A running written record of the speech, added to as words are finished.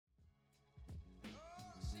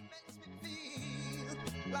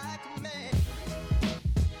You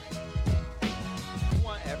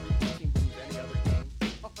want every team to lose any other game?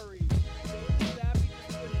 Sorry. Bailey Zappi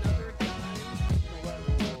just threw another dime. You know what?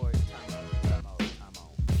 Wait. Time out.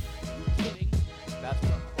 Are you kidding? That's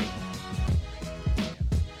what I'm quoting.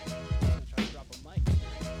 I'm gonna try to drop a mic.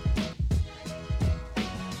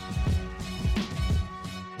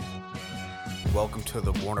 Welcome to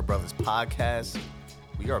the Warner Brothers podcast.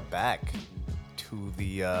 We are back to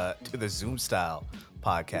the Zoom style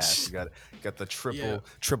podcast. We got the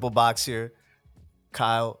triple box here.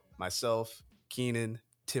 Kyle, myself, Keenan,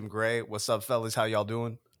 Tim Gray. What's up, fellas? How y'all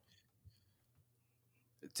doing?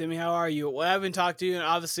 Timmy, how are you? Well, I haven't talked to you, and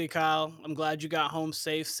obviously, Kyle, I'm glad you got home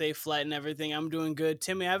safe flight and everything. I'm doing good.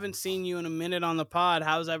 Timmy, I haven't seen you in a minute on the pod.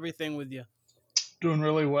 How's everything with you? Doing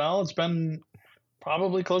really well. It's been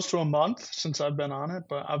probably close to a month since I've been on it,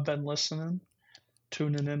 but I've been listening,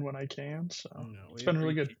 tuning in when I can. So it's been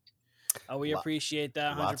really good. Oh, we appreciate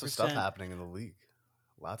that 100%. Lots of stuff happening in the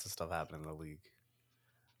league.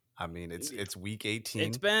 I mean, it's week 18.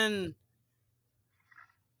 It's been...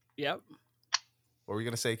 Yep. What were you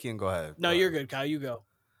gonna say, Keen? Go ahead. No, you're good, Kyle. You go.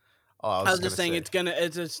 Oh, I was just saying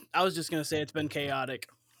I was just gonna say it's been chaotic.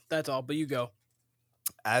 That's all. But you go.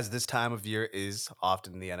 As this time of year is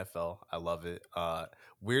often in the NFL, I love it.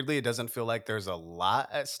 Weirdly, it doesn't feel like there's a lot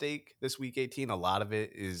at stake this week 18. A lot of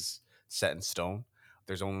it is set in stone.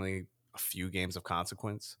 There's only a few games of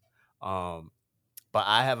consequence. But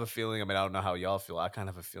I have a feeling. I mean, I don't know how y'all feel. I kind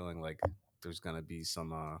of have a feeling like there's gonna be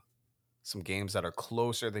some games that are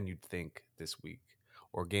closer than you'd think this week,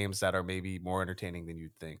 or games that are maybe more entertaining than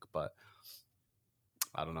you'd think. But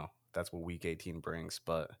I don't know. That's what week 18 brings.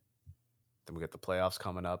 But then we got the playoffs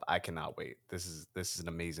coming up. I cannot wait. This is an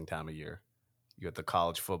amazing time of year. You got the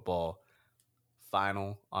college football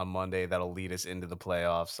final on Monday that'll lead us into the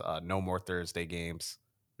playoffs. No more Thursday games.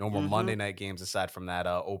 No more Monday night games aside from that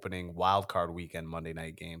opening wild card weekend Monday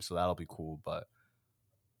night game. So that'll be cool. But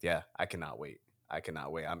yeah, I cannot wait.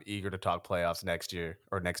 I'm eager to talk playoffs next year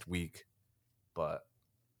or next week. But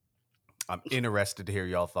I'm interested to hear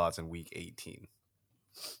y'all thoughts in week 18.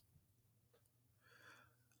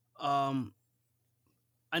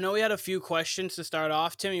 I know we had a few questions to start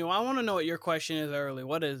off. Timmy, well, I want to know what your question is early.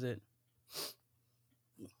 What is it?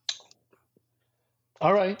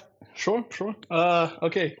 All right. Sure.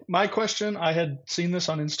 Okay. My question, I had seen this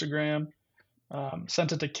on Instagram,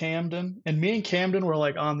 sent it to Camden, and me and Camden were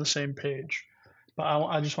like on the same page. But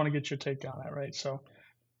I just want to get your take on it, right? So,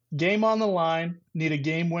 game on the line, need a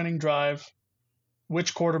game-winning drive.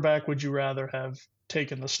 Which quarterback would you rather have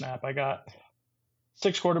taken the snap? I got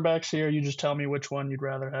 6 quarterbacks here. You just tell me which one you'd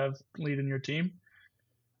rather have leading your team.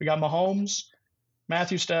 We got Mahomes,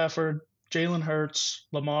 Matthew Stafford, Jalen Hurts,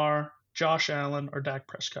 Lamar, Josh Allen, or Dak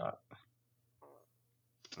Prescott.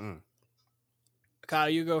 Kyle,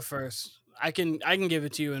 you go first. I can give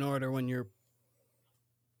it to you in order when you're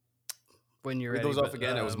ready. Read those off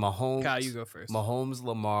again. It was Mahomes. Kyle, you go first. Mahomes,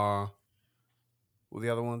 Lamar. What are the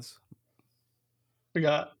other ones? We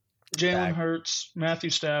got Jalen Hurts, Matthew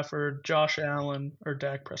Stafford, Josh Allen, or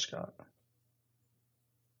Dak Prescott.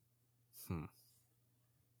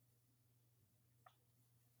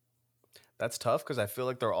 That's tough because I feel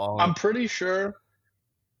like they're all... I'm pretty sure...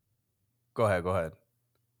 Go ahead.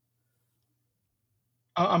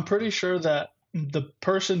 I'm pretty sure that the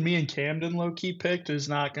person me and Camden low-key picked is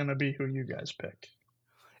not going to be who you guys pick.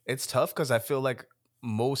 It's tough because I feel like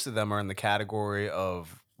most of them are in the category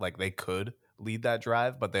of, like, they could lead that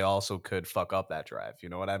drive, but they also could fuck up that drive. You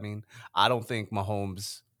know what I mean? I don't think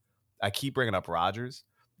Mahomes... I keep bringing up Rodgers.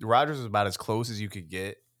 Rodgers is about as close as you could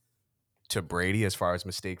get to Brady as far as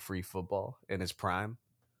mistake-free football in his prime.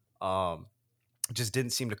 Just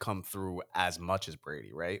didn't seem to come through as much as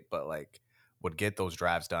Brady, right? But, like, would get those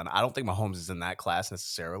drives done. I don't think Mahomes is in that class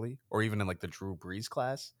necessarily, or even in, like, the Drew Brees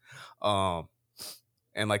class. And,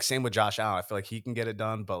 like, same with Josh Allen. I feel like he can get it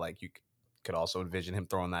done, but, like, you could also envision him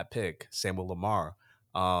throwing that pick. Same with Lamar.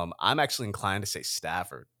 I'm actually inclined to say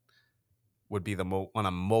Stafford would be the one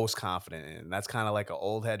I'm most confident in. That's kind of like an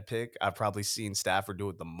old head pick. I've probably seen Stafford do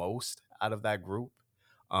it the most out of that group.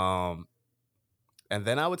 And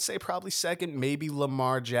then I would say probably second, maybe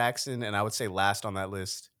Lamar Jackson. And I would say last on that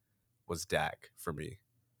list was Dak for me.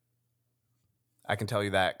 I can tell you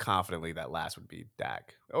that confidently that last would be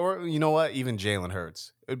Dak. Or you know what? Even Jalen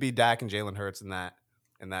Hurts. It would be Dak and Jalen Hurts in that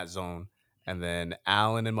zone. And then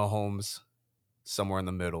Allen and Mahomes somewhere in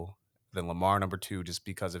the middle. Then Lamar number 2 just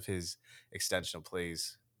because of his extension of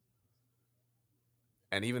plays.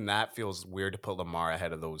 And even that feels weird to put Lamar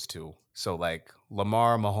ahead of those two. So, like,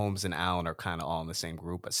 Lamar, Mahomes, and Allen are kind of all in the same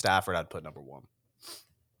group. But Stafford, I'd put number 1.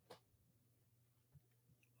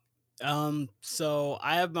 So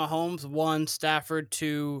I have Mahomes 1, Stafford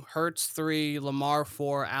 2, Hurts 3, Lamar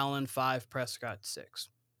 4, Allen 5, Prescott 6.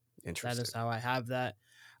 That Interesting. is how I have that.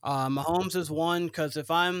 Mahomes is 1 because if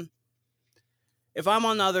I'm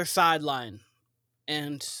on the other sideline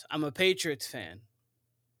and I'm a Patriots fan,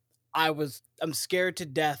 I'm scared to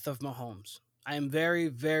death of Mahomes. I am very,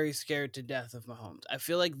 very scared to death of Mahomes. I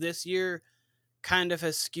feel like this year kind of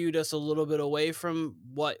has skewed us a little bit away from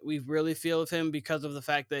what we really feel of him because of the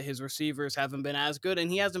fact that his receivers haven't been as good and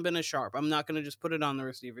he hasn't been as sharp. I'm not going to just put it on the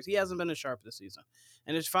receivers. He hasn't been as sharp this season.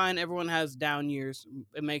 And it's fine. Everyone has down years.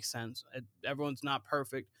 It makes sense. Everyone's not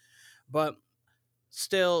perfect. But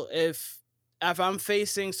still, if I'm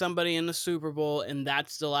facing somebody in the Super Bowl and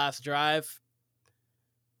that's the last drive,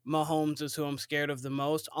 Mahomes is who I'm scared of the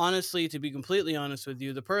most. Honestly, to be completely honest with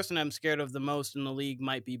you, the person I'm scared of the most in the league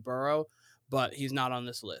might be Burrow, but he's not on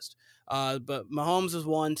this list. But Mahomes is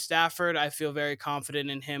 1. Stafford, I feel very confident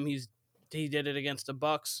in him. He did it against the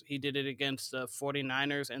Bucks. He did it against the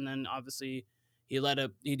 49ers, and then obviously he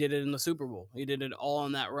did it in the Super Bowl. He did it all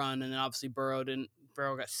on that run, and then obviously Burrow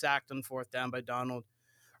got sacked on 4th down by Donald.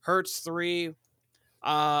 Hurts 3.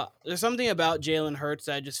 There's something about Jalen Hurts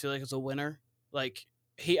that I just feel like is a winner. Like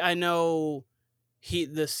I know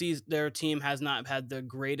their team has not had the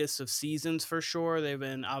greatest of seasons for sure. They've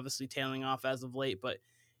been obviously tailing off as of late, but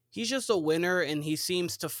he's just a winner and he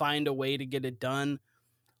seems to find a way to get it done.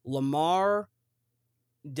 Lamar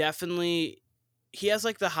definitely, he has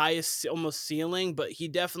like the highest almost ceiling, but he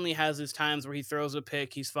definitely has his times where he throws a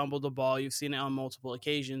pick, he's fumbled the ball. You've seen it on multiple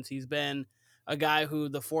occasions. He's been a guy who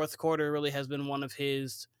the fourth quarter really has been one of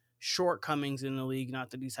his shortcomings in the league.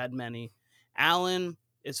 Not that he's had many. Allen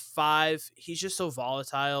is 5. He's just so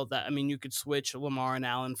volatile that, I mean, you could switch Lamar and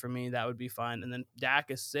Allen for me. That would be fine. And then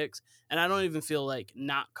Dak is 6. And I don't even feel like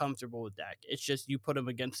not comfortable with Dak. It's just you put him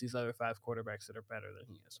against these other 5 quarterbacks that are better than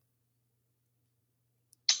he is.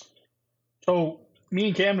 So me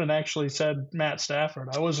and Camden actually said Matt Stafford.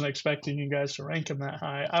 I wasn't expecting you guys to rank him that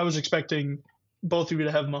high. I was expecting both of you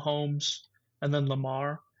to have Mahomes and then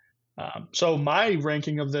Lamar. So my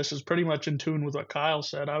ranking of this is pretty much in tune with what Kyle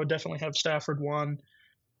said. I would definitely have Stafford 1,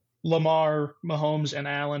 Lamar, Mahomes, and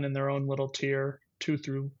Allen in their own little tier, 2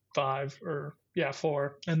 through 5, or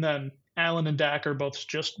 4. And then Allen and Dak are both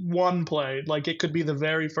just one play. Like it could be the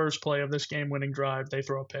very first play of this game-winning drive. They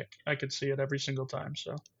throw a pick. I could see it every single time.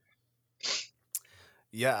 So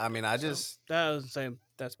Yeah, I mean, I just that was the same.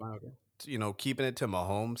 That's my order. Keeping it to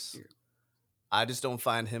Mahomes, I just don't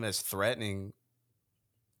find him as threatening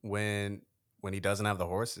when he doesn't have the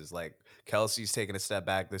horses. Like Kelsey's taking a step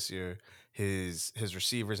back this year. His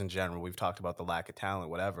receivers in general, we've talked about the lack of talent,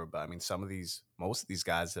 whatever. But I mean, most of these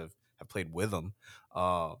guys have played with him.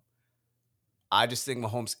 I just think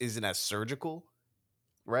Mahomes isn't as surgical,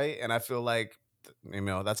 right? And I feel like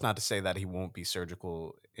that's not to say that he won't be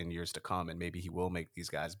surgical in years to come, and maybe he will make these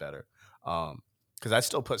guys better. Because I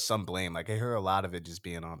still put some blame. Like I hear a lot of it just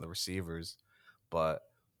being on the receivers, but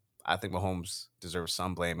I think Mahomes deserves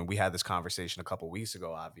some blame. And we had this conversation a couple weeks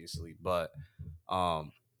ago, obviously. But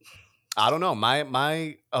I don't know.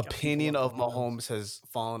 My opinion of Mahomes has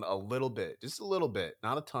fallen a little bit, just a little bit,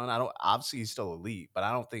 not a ton. Obviously he's still elite, but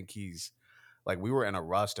I don't think he's like, we were in a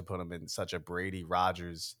rush to put him in such a Brady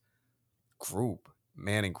Rodgers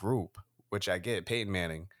Manning group, which I get, Peyton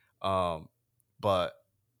Manning. But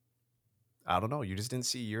I don't know. You just didn't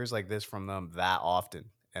see years like this from them that often.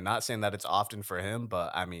 And not saying that it's often for him,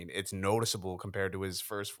 but I mean, it's noticeable compared to his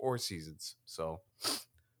first 4 seasons. So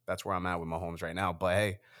that's where I'm at with Mahomes right now. But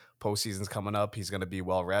hey, postseason's coming up. He's going to be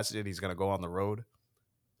well rested. He's going to go on the road.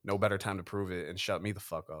 No better time to prove it and shut me the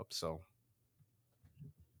fuck up. So,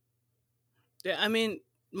 yeah, I mean,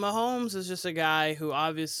 Mahomes is just a guy who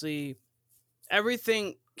obviously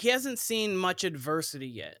he hasn't seen much adversity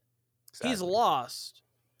yet. Exactly. He's lost,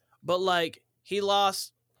 but like he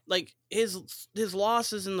lost. Like his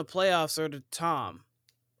losses in the playoffs are to Tom,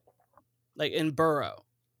 like in Burrow.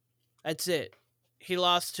 That's it. He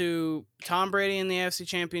lost to Tom Brady in the AFC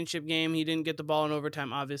Championship game. He didn't get the ball in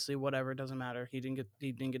overtime. Obviously, whatever, it doesn't matter. He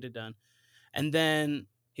didn't get it done. And then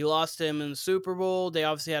he lost to him in the Super Bowl. They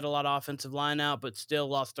obviously had a lot of offensive line out, but still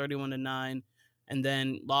lost 31-9. And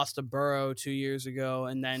then lost to Burrow 2 years ago.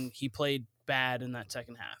 And then he played bad in that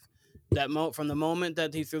second half. From the moment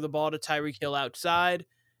that he threw the ball to Tyreek Hill outside,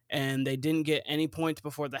 and they didn't get any points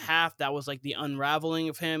before the half, that was like the unraveling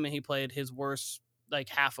of him, and he played his worst like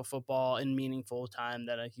half of football in meaningful time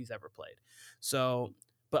that he's ever played. So,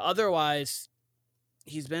 but otherwise,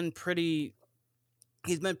 he's been pretty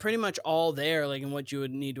much all there, like in what you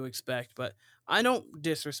would need to expect. But I don't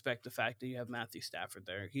disrespect the fact that you have Matthew Stafford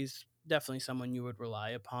there. He's definitely someone you would rely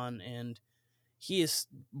upon, and he is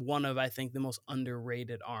one of, I think, the most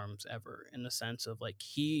underrated arms ever, in the sense of like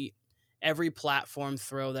every platform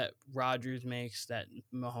throw that Rodgers makes, that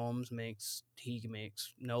Mahomes makes, he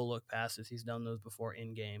makes. No look passes, he's done those before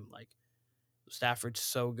in game. Like, Stafford's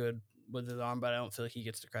so good with his arm, but I don't feel like he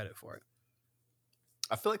gets the credit for it.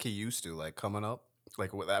 I feel like he used to, like, coming up.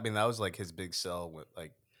 Like, I mean, that was like his big sell with,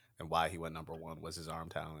 like, and why he went number one was his arm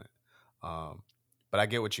talent. But I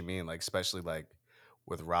get what you mean, like, especially like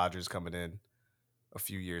with Rodgers coming in a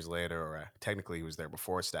few years later, or technically he was there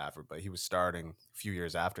before Stafford, but he was starting a few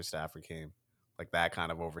years after Stafford came. Like, that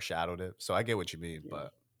kind of overshadowed it. So I get what you mean,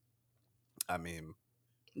 but I mean,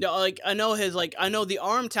 No, like I know the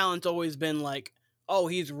arm talent's always been like, oh,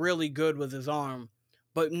 he's really good with his arm,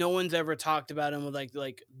 but no one's ever talked about him with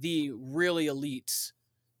like the really elites,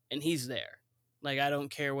 and he's there. Like, I don't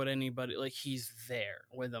care what anybody, like, he's there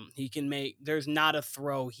with him. He can make, there's not a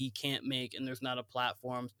throw he can't make, and there's not a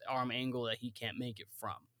platform arm angle that he can't make it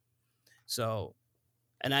from. So,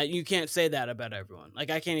 and you can't say that about everyone. Like,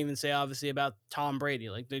 I can't even say, obviously, about Tom Brady.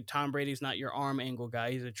 Like, Tom Brady's not your arm angle guy.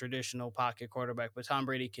 He's a traditional pocket quarterback, but Tom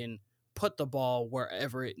Brady can put the ball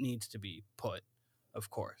wherever it needs to be put, of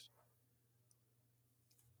course.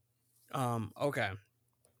 Okay.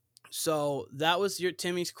 So that was your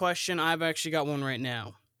Timmy's question. I've actually got one right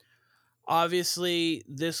now. Obviously,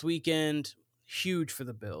 this weekend, huge for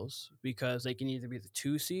the Bills, because they can either be the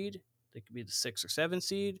 2 seed, they could be the 6 or 7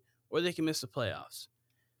 seed, or they can miss the playoffs.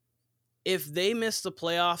 If they miss the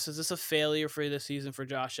playoffs, is this a failure for this season for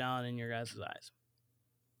Josh Allen in your guys' eyes?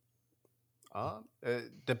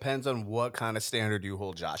 it depends on what kind of standard you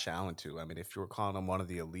hold Josh Allen to. I mean, if you were calling him one of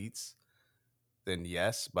the elites, then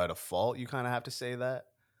yes, by default, you kind of have to say that.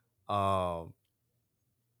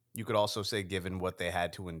 You could also say, given what they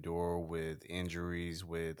had to endure with injuries,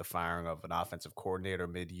 with the firing of an offensive coordinator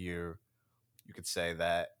mid-year, you could say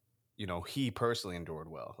that, he personally endured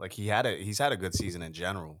well. Like, he's had a good season in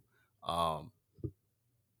general.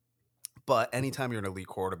 But anytime you're an elite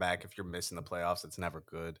quarterback, if you're missing the playoffs, it's never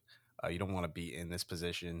good. You don't want to be in this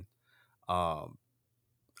position. I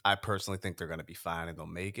personally think they're going to be fine and they'll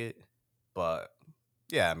make it. But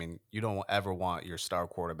yeah, I mean, you don't ever want your star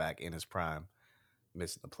quarterback in his prime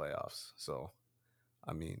missing the playoffs. So,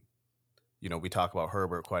 I mean, we talk about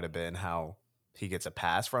Herbert quite a bit and how he gets a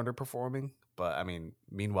pass for underperforming. But I mean,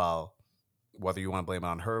 meanwhile, whether you want to blame it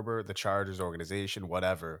on Herbert, the Chargers organization,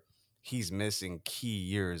 whatever, he's missing key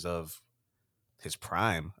years of his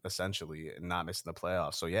prime, essentially, and not missing the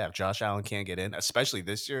playoffs. So yeah, if Josh Allen can't get in, especially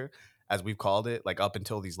this year, as we've called it, like up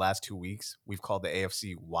until these last 2 weeks, we've called the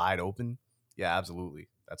AFC wide open. Yeah, absolutely.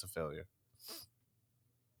 That's a failure.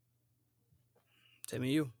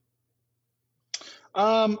 Timmy, you?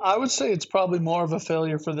 I would say it's probably more of a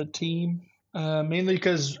failure for the team, mainly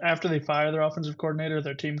because after they fired their offensive coordinator,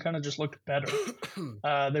 their team kind of just looked better.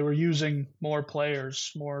 They were using more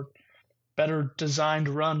players, more better designed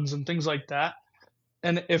runs and things like that.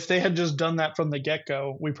 And if they had just done that from the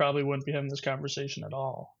get-go, we probably wouldn't be having this conversation at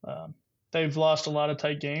all. They've lost a lot of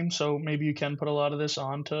tight games, so maybe you can put a lot of this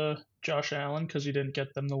on to Josh Allen because he didn't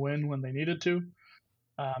get them the win when they needed to.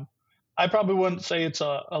 I probably wouldn't say it's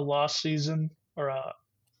a lost season or a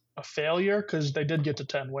failure because they did get to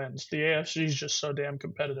 10 wins. The AFC is just so damn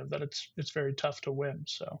competitive that it's very tough to win.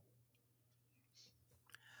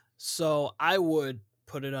 So I would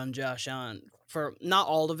put it on Josh Allen for not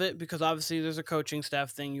all of it, because obviously there's a coaching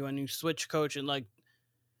staff thing. When you switch coach, and like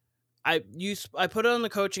I put it on the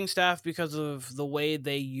coaching staff because of the way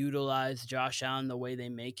they utilize Josh Allen, the way they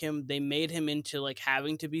made him into like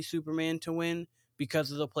having to be Superman to win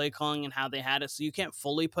because of the play calling and how they had it. So you can't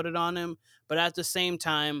fully put it on him, but at the same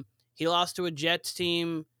time, he lost to a Jets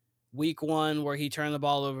team week 1 where he turned the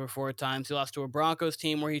ball over 4 times. He lost to a Broncos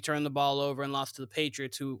team where he turned the ball over, and lost to the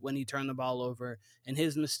Patriots when he turned the ball over. And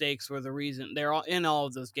his mistakes were the reason. They're all in all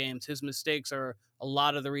of those games. His mistakes are a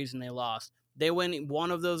lot of the reason they lost. They win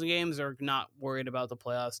one of those games, they're not worried about the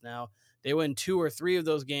playoffs now. They win 2 or 3 of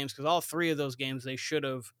those games, because all 3 of those games they should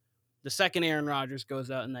have. The second Aaron Rodgers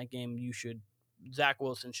goes out in that game, Zach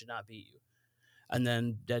Wilson should not beat you. And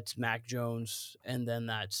then that's Mac Jones, and then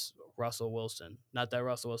that's Russell Wilson. Not that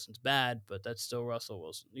Russell Wilson's bad, but that's still Russell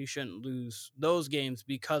Wilson. You shouldn't lose those games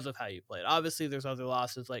because of how you played. Obviously, there's other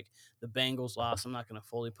losses, like the Bengals loss. I'm not going to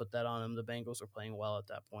fully put that on them. The Bengals were playing well at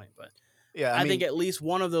that point, but yeah, I think at least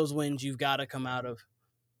one of those wins you've got to come out of.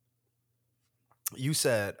 You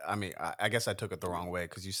said, I mean, I guess I took it the wrong way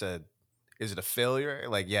because you said, is it a failure?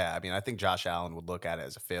 Like, yeah, I mean, I think Josh Allen would look at it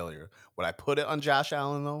as a failure. Would I put it on Josh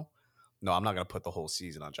Allen, though? No, I'm not going to put the whole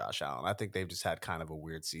season on Josh Allen. I think they've just had kind of a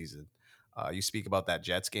weird season. You speak about that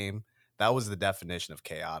Jets game. That was the definition of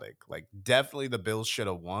chaotic. Like, definitely the Bills should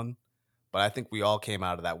have won, But I think we all came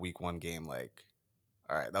out of that week 1 game like,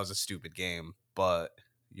 all right, that was a stupid game, but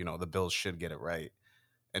the Bills should get it right.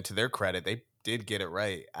 And to their credit, they did get it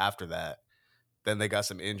right after that. Then they got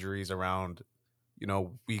some injuries around,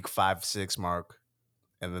 week 5, 6 mark.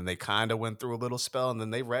 And then they kind of went through a little spell, and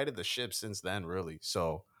then they righted the ship since then, really.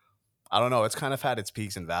 So I don't know. It's kind of had its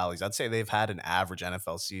peaks and valleys. I'd say they've had an average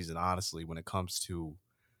NFL season, honestly, when it comes to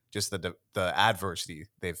just the adversity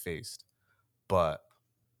they've faced. But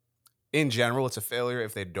in general, it's a failure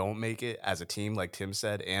if they don't make it as a team, like Tim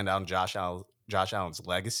said, and on Josh Allen's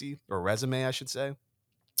legacy or resume, I should say.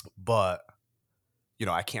 But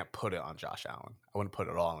I can't put it on Josh Allen. I wouldn't put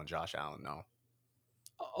it all on Josh Allen. No.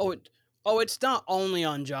 It's not only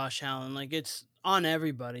on Josh Allen. Like, it's on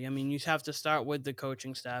everybody. I mean, you have to start with the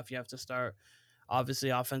coaching staff. You have to start, obviously,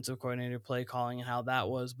 offensive coordinator, play calling, and how that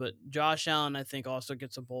was. But Josh Allen, I think, also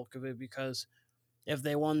gets a bulk of it because if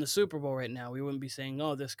they won the Super Bowl right now, we wouldn't be saying,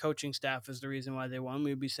 oh, this coaching staff is the reason why they won.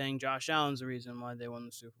 We'd be saying Josh Allen's the reason why they won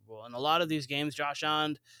the Super Bowl. And a lot of these games, Josh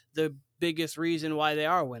Allen, the biggest reason why they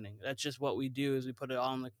are winning. That's just what we do is we put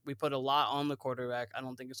a lot on the quarterback. I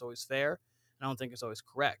don't think it's always fair. I don't think it's always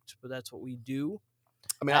correct, but that's what we do.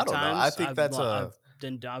 I mean, I don't know. I think I've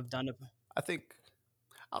done it. I don't think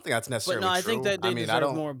that's necessarily But no, I true. think that they I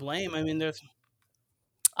deserve more blame. I mean,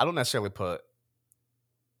 I don't necessarily put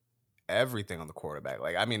everything on the quarterback.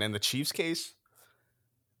 Like, I mean, in the Chiefs case,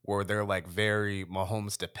 where they're like very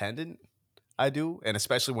Mahomes dependent, I do, and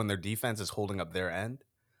especially when their defense is holding up their end.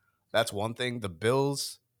 That's one thing. The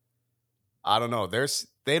Bills, I don't know.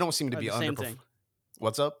 They don't seem to be the same thing.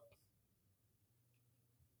 What's up?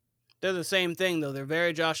 They're the same thing, though. They're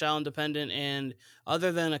very Josh Allen dependent, and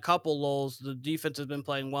other than a couple lulls, the defense has been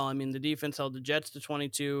playing well. I mean, the defense held the Jets to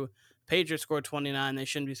 22. Patriots scored 29. They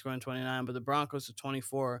shouldn't be scoring 29, but the Broncos to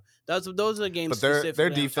 24. Those are the games but their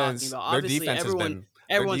defense, I'm talking about. Obviously,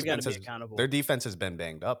 everyone's got to be accountable. Their defense has been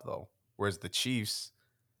banged up, though. Whereas the Chiefs,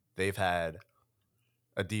 they've had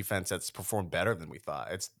a defense that's performed better than we thought.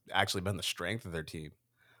 It's actually been the strength of their team.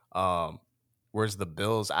 Whereas the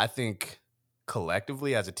Bills, I think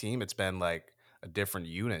collectively as a team, it's been like a different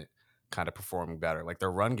unit kind of performing better. Like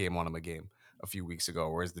their run game won them a game a few weeks ago.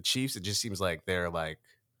 Whereas the Chiefs, it just seems like they're like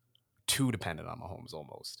too dependent on Mahomes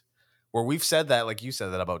almost. Where we've said that, like you said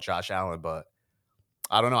that about Josh Allen, but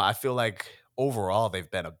I don't know. I feel like overall they've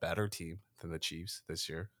been a better team than the Chiefs this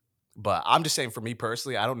year. But I'm just saying for me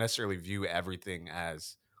personally, I don't necessarily view everything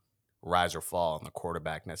as rise or fall on the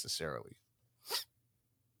quarterback necessarily.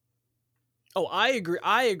 Oh, I agree.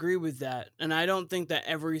 I agree with that. And I don't think that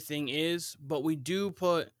everything is, but we do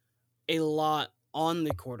put a lot on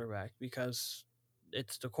the quarterback because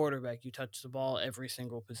it's the quarterback. You touch the ball every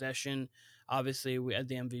single possession. Obviously, we had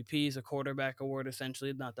the MVP is a quarterback award,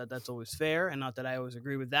 essentially. Not that that's always fair, and not that I always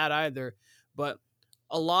agree with that either. But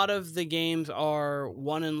a lot of the games are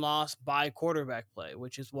won and lost by quarterback play,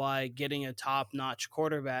 which is why getting a top-notch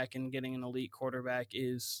quarterback and getting an elite quarterback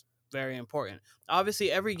is very important.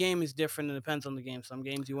 Obviously, every game is different and depends on the game. Some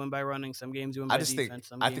games you win by running, some games you win by defense.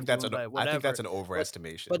 I think that's an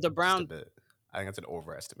overestimation. But the Browns, I think that's an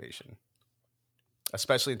overestimation,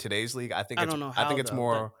 especially in today's league. I think I think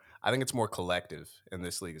it's more collective in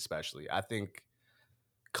this league, especially. I think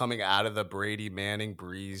coming out of the Brady, Manning,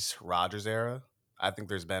 Breeze, Rodgers era, I think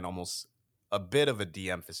there's been almost a bit of a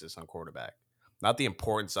de-emphasis on quarterback. Not the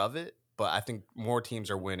importance of it, but I think more teams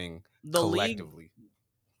are winning collectively.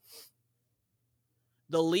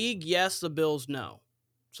 The league, yes. The Bills, no.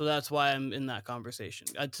 So that's why I'm in that conversation.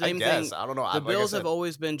 Same thing. I don't know. The Bills have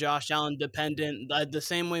always been Josh Allen dependent, the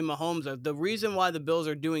same way Mahomes are. The reason why the Bills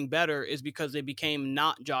are doing better is because they became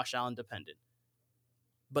not Josh Allen dependent.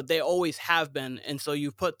 But they always have been, and so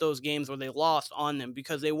you put those games where they lost on them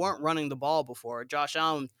because they weren't running the ball before. Josh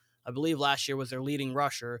Allen, I believe last year was their leading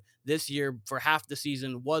rusher. This year, for half the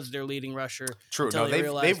season, was their leading rusher. True. No,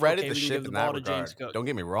 they've righted the ship in that regard. Don't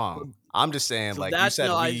get me wrong. I'm just saying, like you said,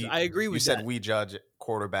 I agree with that. You said we judge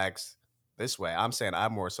quarterbacks this way. I'm saying I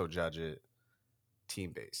more so judge it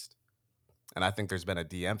team-based. And I think there's been a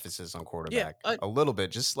de-emphasis on quarterback a little bit,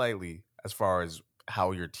 just slightly, as far as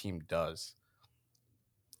how your team does.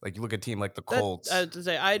 Like you look at a team like the Colts. The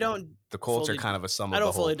Colts are kind of a sum of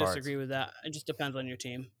the whole parts. I don't fully disagree with that. It just depends on your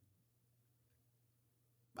team.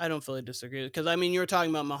 I don't fully disagree because I mean you were talking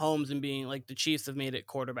about Mahomes and being like the Chiefs have made it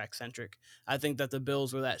quarterback centric. I think that the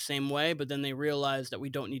Bills were that same way, but then they realized that we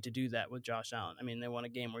don't need to do that with Josh Allen. I mean, they won a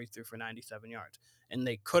game where he threw for 97 yards, and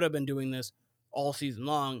they could have been doing this all season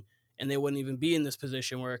long, and they wouldn't even be in this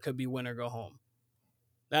position where it could be win or go home.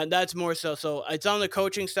 That's more so. So it's on the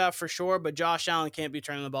coaching staff for sure, but Josh Allen can't be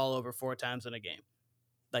turning the ball over 4 times in a game.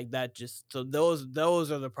 Like that just so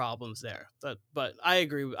those are the problems there. But I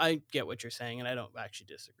agree. I get what you're saying, and I don't actually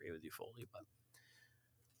disagree with you fully. But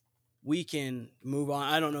we can move on.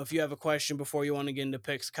 I don't know if you have a question before you want to get into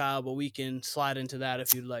picks, Kyle, but we can slide into that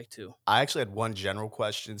if you'd like to. I actually had one general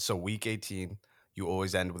question. So week 18, you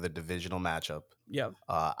always end with a divisional matchup. Yeah.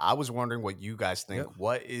 I was wondering what you guys think. Yep.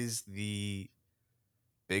 What is the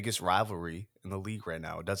biggest rivalry in the league right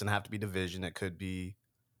now? It doesn't have to be division. It could be,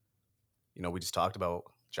 we just talked about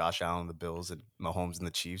Josh Allen, the Bills, and Mahomes and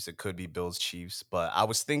the Chiefs. It could be Bills, Chiefs. But I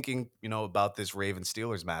was thinking, about this Ravens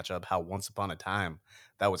Steelers matchup, how once upon a time,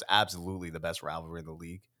 that was absolutely the best rivalry in the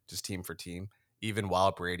league, just team for team, even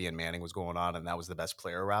while Brady and Manning was going on, and that was the best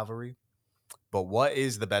player rivalry. But what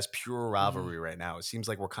is the best pure rivalry right now? It seems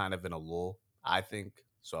like we're kind of in a lull, I think.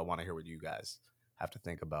 So I want to hear what you guys have to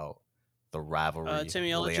think about the rivalry.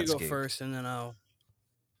 Timmy, I'll let you go landscape. first, and then I'll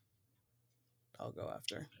go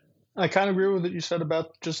after. I kind of agree with what you said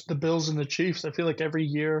about just the Bills and the Chiefs. I feel like every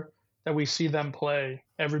year that we see them play,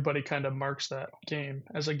 everybody kind of marks that game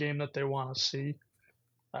as a game that they want to see.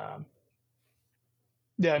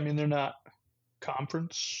 Yeah, I mean, they're not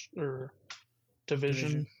conference or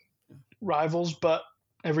division rivals, but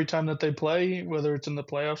every time that they play, whether it's in the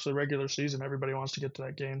playoffs or the regular season, everybody wants to get to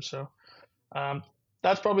that game. So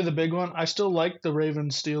that's probably the big one. I still like the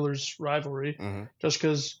Ravens-Steelers rivalry just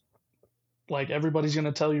because, like, everybody's going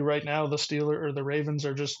to tell you right now the Steelers or the Ravens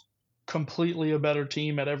are just completely a better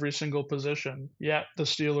team at every single position. Yet the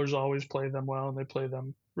Steelers always play them well, and they play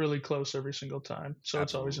them really close every single time. So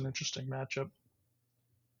It's always an interesting matchup.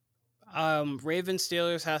 Ravens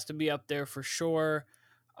Steelers has to be up there for sure.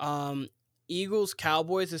 Eagles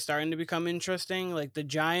Cowboys is starting to become interesting. Like the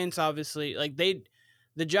Giants, obviously,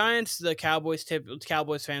 the Giants, the Cowboys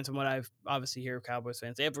fans, and what I've obviously hear of Cowboys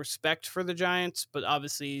fans, they have respect for the Giants, but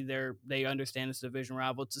obviously they understand it's a division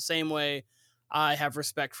rival. It's the same way I have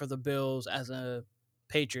respect for the Bills as a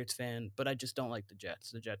Patriots fan, but I just don't like the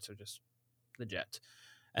Jets. The Jets are just the Jets.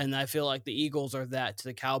 And I feel like the Eagles are that to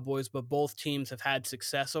the Cowboys, but both teams have had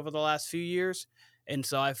success over the last few years. And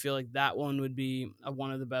so I feel like that one would be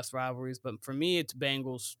one of the best rivalries. But for me, it's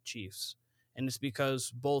Bengals-Chiefs. And it's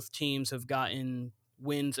because both teams have gotten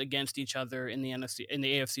wins against each other in the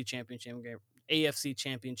AFC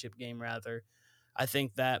Championship game rather. I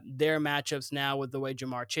think that their matchups now with the way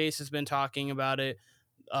Jamar Chase has been talking about it,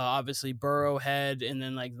 obviously Burrowhead, and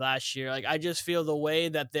then like last year, like I just feel the way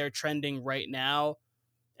that they're trending right now,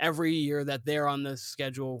 every year that they're on the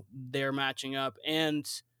schedule, they're matching up. And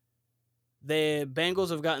the Bengals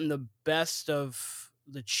have gotten the best of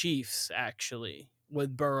the Chiefs, actually,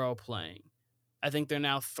 with Burrow playing. I think they're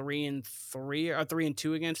now 3-3 or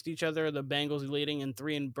 3-2 against each other. The Bengals are leading, and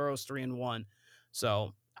Burrow's 3-1.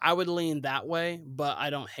 So I would lean that way, but I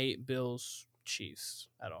don't hate Bills Chiefs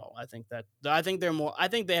at all. I think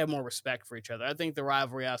they have more respect for each other. I think the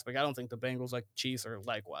rivalry aspect, I don't think the Bengals like Chiefs are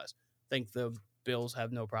likewise. I think the Bills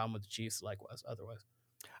have no problem with the Chiefs likewise otherwise.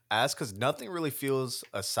 Ask because nothing really feels,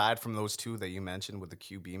 aside from those two that you mentioned with the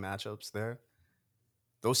QB matchups there,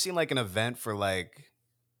 those seem like an event for like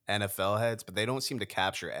NFL heads, but they don't seem to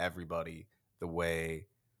capture everybody the way,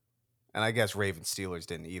 and I guess Ravens Steelers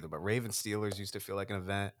didn't either, but Ravens Steelers used to feel like an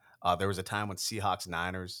event. There was a time when Seahawks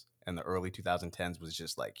Niners in the early 2010s was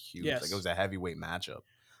just like huge. Yes. Like it was a heavyweight matchup.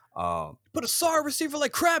 Put a sorry receiver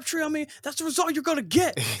like Crabtree on me, that's the result you're gonna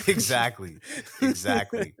get. Exactly.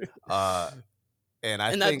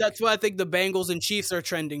 And that's what I think the Bengals and Chiefs are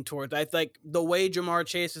trending towards. I think the way Jamar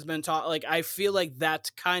Chase has been taught, like I feel like that's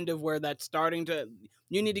kind of where that's starting to.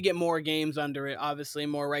 You need to get more games under it, obviously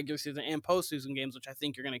more regular season and postseason games, which I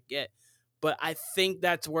think you're going to get. But I think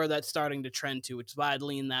that's where that's starting to trend to, which is why I'd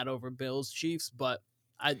lean that over Bills Chiefs. But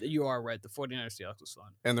you are right. The 49ers Seahawks was fun.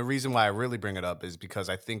 And the reason why I really bring it up is because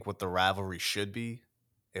I think what the rivalry should be,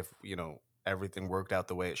 if everything worked out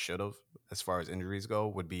the way it should have, as far as injuries go,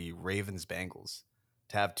 would be Ravens Bengals.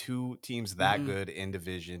 To have two teams that good in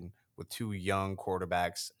division with two young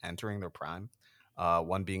quarterbacks entering their prime,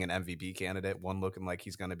 one being an MVP candidate, one looking like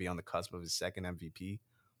he's going to be on the cusp of his second MVP.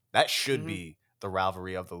 That should be the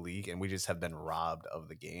rivalry of the league, and we just have been robbed of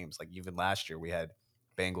the games. Like even last year, we had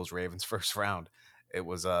Bengals Ravens first round. It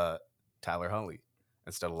was Tyler Huntley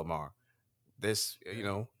instead of Lamar. This,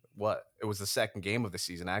 it was the second game of the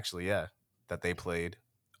season, actually, that they played.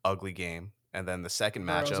 Ugly game. And then the second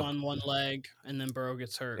Burrow's matchup on one leg, and then Burrow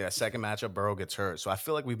gets hurt. Yeah, second matchup, Burrow gets hurt. So I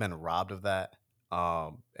feel like we've been robbed of that.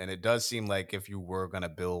 And it does seem like if you were going to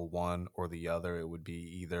build one or the other, it would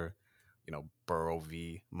be either, Burrow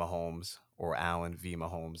v. Mahomes or Allen v.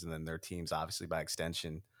 Mahomes, and then their teams, obviously, by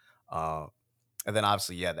extension. And then,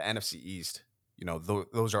 obviously, the NFC East,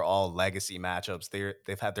 those are all legacy matchups.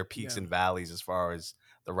 They've had their peaks and valleys as far as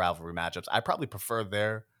the rivalry matchups. I probably prefer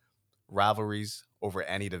their rivalries over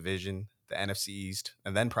any division, the NFC East,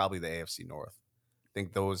 and then probably the AFC North. I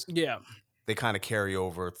think those Yeah. they kind of carry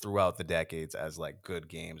over throughout the decades as like good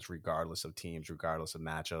games, regardless of teams, regardless of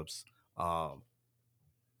matchups. Um,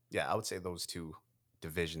 yeah, I would say those two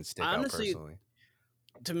divisions stick out Honestly, personally.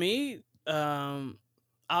 to me,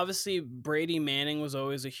 obviously Brady Manning was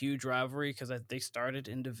always a huge rivalry because they started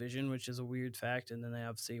in division, which is a weird fact, and then they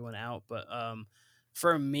obviously went out. But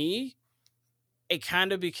for me, it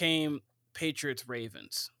kind of became Patriots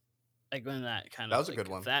Ravens, like when that kind That of was a good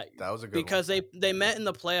one. that That was a good because one. they met in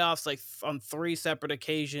the playoffs like on 3 separate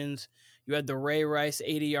occasions. You had the Ray Rice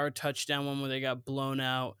 80-yard touchdown one where they got blown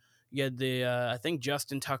out. You had the I think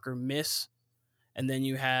Justin Tucker miss. And then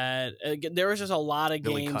you had there was just a lot of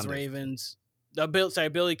Billy games Cundiff. Ravens.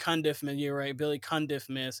 Billy Cundiff, you're right. Billy Cundiff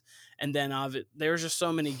miss, and then there was just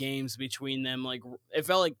so many games between them. Like it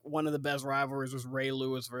felt like one of the best rivalries was Ray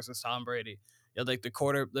Lewis versus Tom Brady. You had like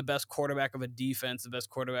the best quarterback of a defense, the best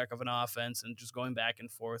quarterback of an offense, and just going back and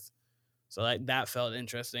forth. So that felt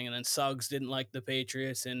interesting. And then Suggs didn't like the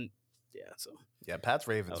Patriots, and yeah, so Yeah, Pats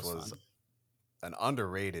that Ravens was was fun. an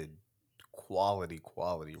underrated quality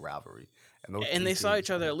rivalry. And those And two they saw teams, each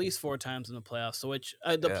other at least 4 times in the playoffs. So the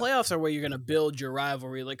Yeah. playoffs are where you're going to build your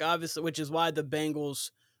rivalry. Like obviously, which is why the Bengals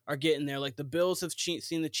are getting there. Like the Bills have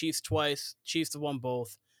seen the Chiefs twice. Chiefs have won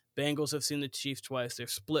both. Bengals have seen the Chiefs twice. They're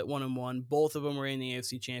split 1-1. Both of them were in the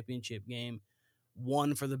AFC Championship game.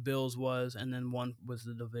 One for the Bills was, and then one was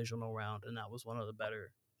the divisional round, and that was one of the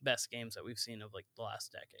best games that we've seen of like the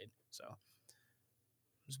last decade. So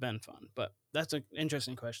it's been fun. But that's an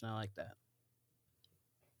interesting question. I like that.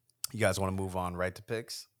 you guys want to move on right to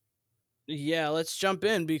picks? Yeah, let's jump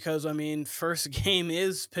in because first game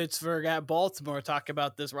is Pittsburgh at Baltimore. Talk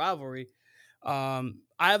about this rivalry. I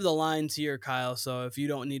have the lines here, Kyle. So if you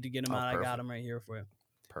don't need to get them out, I got Perfect. them right here for you.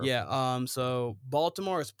 Perfect. Yeah. So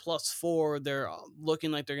Baltimore is +4. They're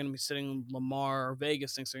looking like they're going to be sitting Lamar. Or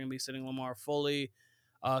Vegas thinks they're going to be sitting Lamar fully.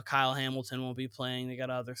 Kyle Hamilton won't be playing. They got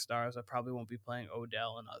other stars that probably won't be playing,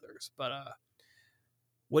 Odell and others. But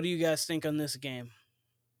what do you guys think on this game?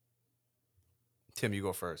 Tim, you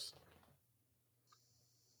go first.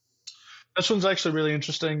 This one's actually really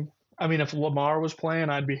interesting. I mean, if Lamar was playing,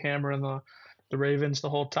 I'd be hammering the Ravens the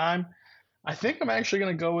whole time. I think I'm actually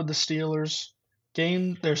going to go with the Steelers.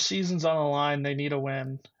 Their season's on the line. They need a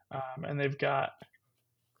win, and they've got,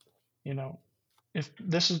 if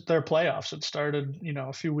this is their playoffs, it started,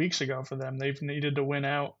 a few weeks ago for them. They've needed to win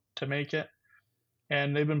out to make it,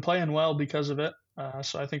 and they've been playing well because of it.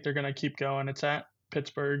 So I think they're going to keep going. It's at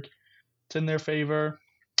Pittsburgh. It's in their favor.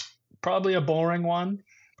 Probably a boring one.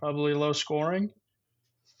 Probably low scoring.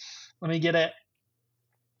 Let me get it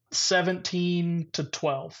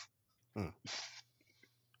 17-12.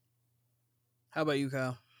 How about you,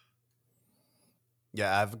 Kyle?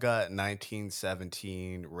 Yeah, I've got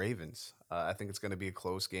 19-17 Ravens. I think it's going to be a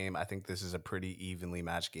close game. I think this is a pretty evenly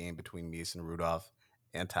matched game between Mason Rudolph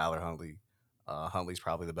and Tyler Huntley. Huntley's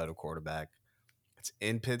probably the better quarterback. It's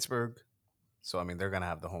in Pittsburgh, so they're going to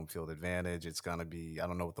have the home field advantage. It's going to be, I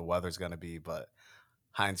don't know what the weather's going to be, but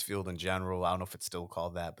Heinz Field in general, I don't know if it's still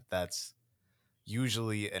called that, but that's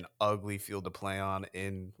usually an ugly field to play on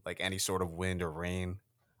in like any sort of wind or rain.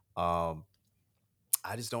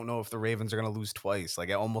 I just don't know if the Ravens are going to lose twice. Like,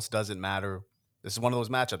 it almost doesn't matter. This is one of those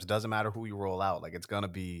matchups. It doesn't matter who you roll out. Like, it's going to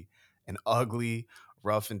be an ugly,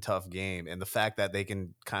 rough, and tough game. And the fact that they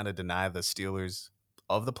can kind of deny the Steelers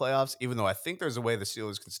of the playoffs, even though I think there's a way the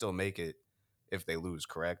Steelers can still make it if they lose,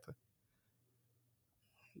 correct?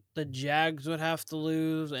 The Jags would have to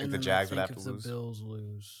lose, and the then Jags I would think have if to the lose? Bills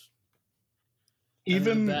lose.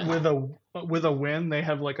 Even bet- with a win, they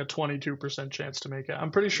have like a 22% chance to make it. I'm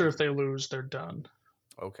pretty sure if they lose, they're done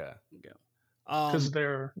Okay. because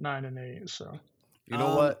they're 9-8. So You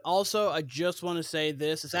know what? Also, I just want to say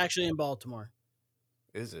this. It's actually in Baltimore.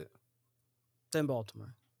 Is it? It's in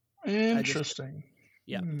Baltimore. interesting.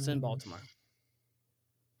 Yeah, it's in Baltimore.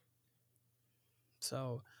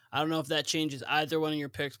 So I don't know if that changes either one of your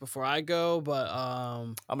picks before I go, but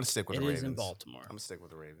I'm going to stick with the it Ravens. is in Baltimore. I'm going to stick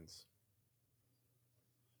with the Ravens.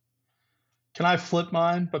 Can I flip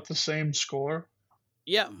mine, but the same score?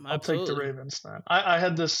 Yeah, I'll absolutely. take the Ravens then. I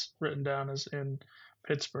had this written down as in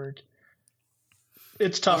Pittsburgh.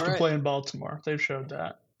 It's tough to play in Baltimore. They've showed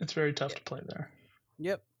that. It's very tough to play there.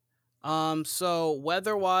 Yep. So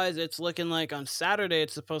weather-wise, it's looking like on Saturday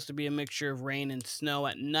it's supposed to be a mixture of rain and snow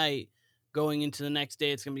at night. Going into the next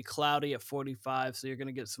day, it's going to be cloudy at 45, so you're going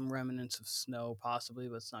to get some remnants of snow possibly,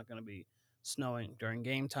 but it's not going to be snowing during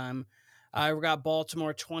game time. I've got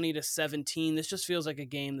Baltimore 20-17. This just feels like a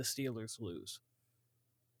game the Steelers lose.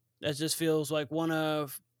 That just feels like one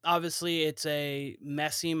of, obviously it's a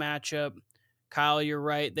messy matchup. Kyle, you're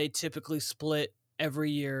right. They typically split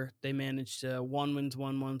every year. They manage to one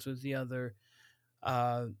wins with the other.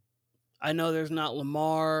 I know there's not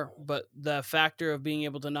Lamar, but the factor of being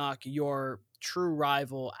able to knock your true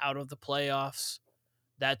rival out of the playoffs,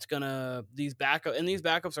 that's gonna these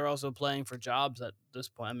backups are also playing for jobs at this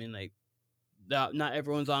point. I mean, like not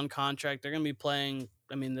everyone's on contract. They're gonna be playing.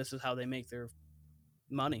 I mean, this is how they make their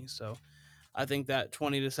money. So I think that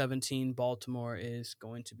 20-17 Baltimore is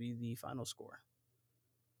going to be the final score.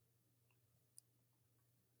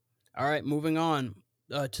 All right, moving on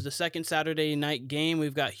to the second Saturday night game.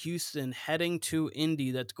 We've got Houston heading to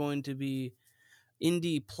Indy. That's going to be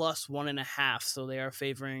Indy plus 1.5. So they are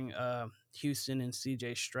favoring Houston and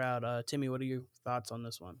CJ Stroud. Timmy, what are your thoughts on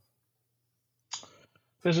this one?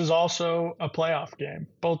 This is also a playoff game.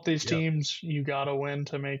 Both these Yep. teams, you got to win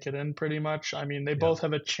to make it in pretty much. I mean, they both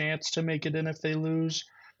have a chance to make it in if they lose,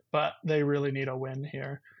 but they really need a win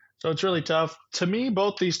here. So it's really tough. To me,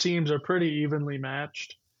 both these teams are pretty evenly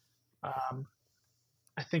matched.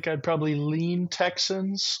 I think I'd probably lean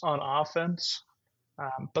Texans on offense.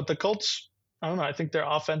 But the Colts, I don't know. I think they're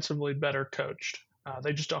offensively better coached.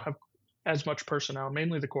 They just don't have as much personnel,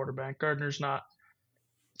 mainly the quarterback. Gardner's not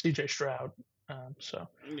CJ Stroud. So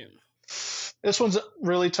this one's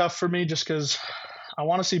really tough for me just because I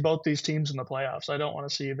want to see both these teams in the playoffs. I don't want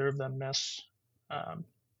to see either of them miss. I'm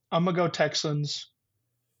going to go Texans.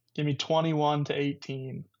 Give me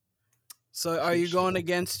 21-18. So are you going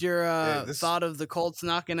against your thought of the Colts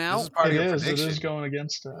knocking out? This is part of your It prediction. is going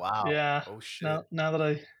against it. Wow. Yeah. Oh shit. Now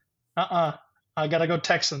that I got to go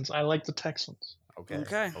Texans. I like the Texans.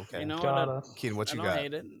 Okay. You know Gotta. what? Keen, what I you don't got?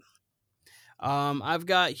 hate it. I've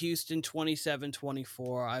got Houston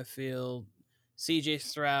 27-24. I feel CJ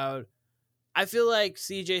Stroud. I feel like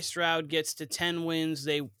CJ Stroud gets to 10 wins.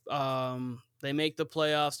 They make the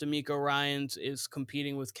playoffs. D'Amico Ryans is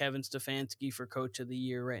competing with Kevin Stefanski for Coach of the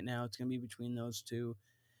Year right now. It's going to be between those two.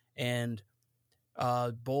 And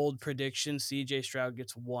bold prediction, CJ Stroud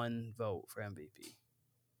gets 1 vote for MVP.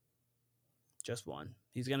 Just 1.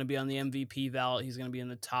 He's going to be on the MVP ballot. He's going to be in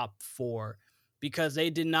the top 4 because they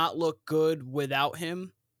did not look good without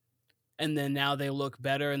him. And then now they look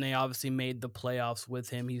better, and they obviously made the playoffs with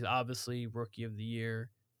him. He's obviously Rookie of the Year.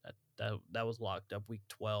 That was locked up week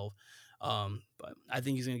 12. But I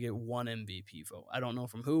think he's going to get 1 MVP vote. I don't know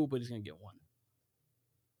from who, but he's going to get 1.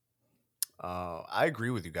 I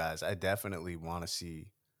agree with you guys. I definitely want to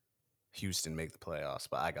see Houston make the playoffs,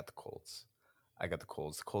 but I got the Colts. The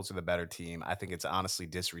Colts are the better team. I think it's honestly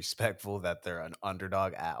disrespectful that they're an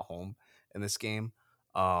underdog at home in this game.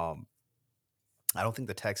 I don't think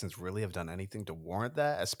the Texans really have done anything to warrant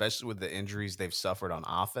that, especially with the injuries they've suffered on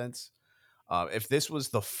offense. If this was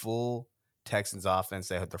the full Texans offense,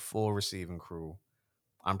 they had their full receiving crew,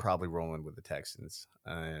 I'm probably rolling with the Texans.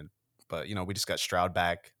 But we just got Stroud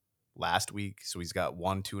back last week, so he's got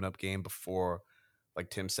 1 tune-up game before, like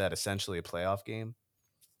Tim said, essentially a playoff game.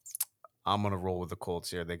 I'm going to roll with the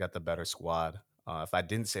Colts here. They got the better squad. If I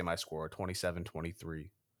didn't say my score, 27-23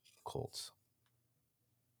 Colts.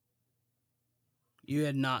 You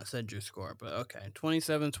had not said your score, but okay.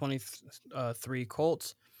 27-23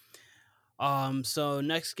 Colts. So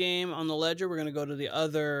next game on the ledger, we're going to go to the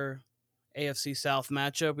other AFC South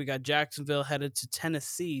matchup. We got Jacksonville headed to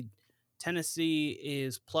Tennessee. Tennessee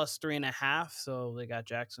is plus 3.5, so they got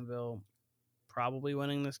Jacksonville probably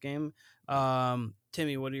winning this game.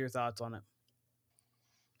 Timmy, what are your thoughts on it?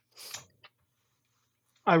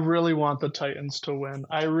 I really want the Titans to win.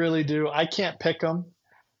 I really do. I can't pick them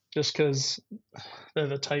just because they're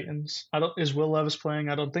the Titans. Is Will Levis playing?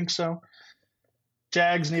 I don't think so.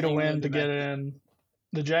 Jags need a win to get in.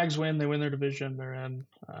 The Jags win. They win their division. They're in.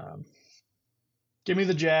 Give me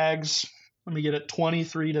the Jags. Let me get it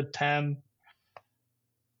 23-10.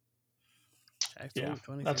 Yeah,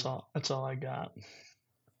 that's all. That's all I got.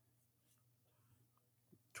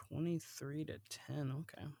 23-10.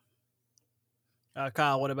 Okay.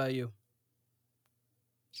 Kyle, what about you?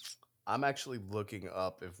 I'm actually looking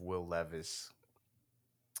up if Will Levis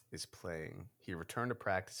is playing. He returned to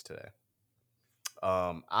practice today.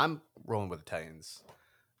 I'm rolling with the Titans.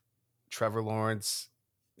 Trevor Lawrence,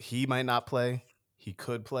 he might not play. He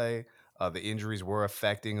could play. The injuries were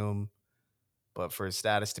affecting him, but for his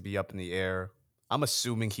status to be up in the air, I'm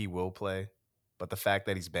assuming he will play. But the fact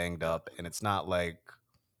that he's banged up, and it's not like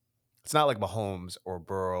Mahomes or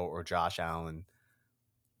Burrow or Josh Allen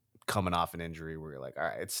coming off an injury where you're like, all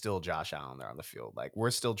right, it's still Josh Allen there on the field. Like,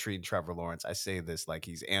 we're still treating Trevor Lawrence, I say this like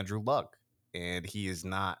he's Andrew Luck, and he is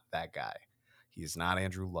not that guy. He is not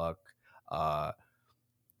Andrew Luck.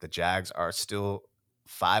 The Jags are still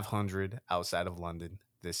 500 outside of London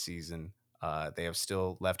this season. They have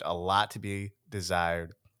still left a lot to be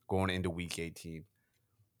desired going into week 18.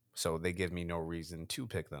 So they give me no reason to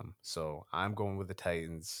pick them. So I'm going with the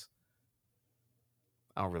Titans.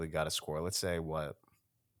 I don't really got a score. Let's say what?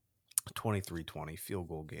 23-20 field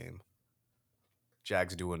goal game.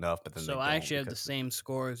 Jags do enough, but then they So don't. I actually have the because- same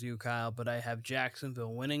score as you, Kyle, but I have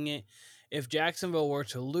Jacksonville winning it. If Jacksonville were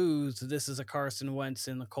to lose, this is a Carson Wentz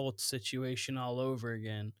and the Colts situation all over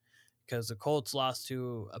again, because the Colts lost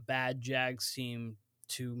to a bad Jags team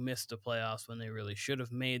to miss the playoffs when they really should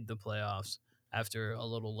have made the playoffs after a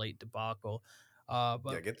little late debacle. But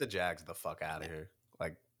Yeah, get the Jags the fuck out of here.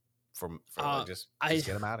 Like just I- get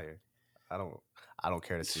them out of here. I don't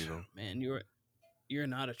care to see them. man, you're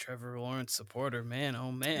not a Trevor Lawrence supporter, man.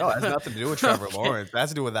 Oh man, No, it has nothing to do with Trevor Okay. Lawrence. It has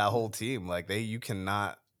to do with that whole team. Like you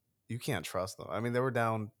can't trust them. I mean, they were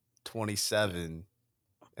down 27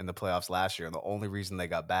 in the playoffs last year, and the only reason they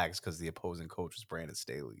got back is because the opposing coach was Brandon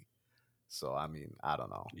Staley. So I mean, I don't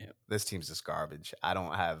know. Yep. This team's just garbage. I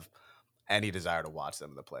don't have any desire to watch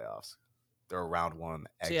them in the playoffs. They're a round one.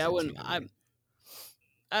 See, exit I wouldn't. team to me.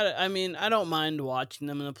 I mean, I don't mind watching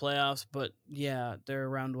them in the playoffs, but yeah, they're a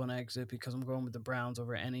round one exit because I'm going with the Browns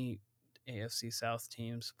over any AFC South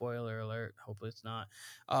team. Spoiler alert. Hopefully it's not.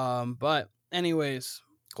 But anyways,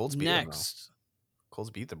 Colts beat them, though. next. Colts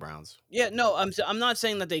beat the Browns. Yeah, no, I'm not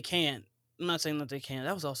saying that they can't. I'm not saying that they can't.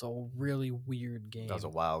 That was also a really weird game. That was a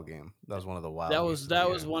wild game. That was one of the wild. That was games of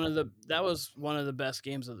the year. that was one of the best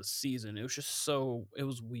games of the season. It was just it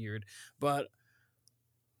was weird. But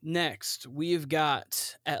next, we've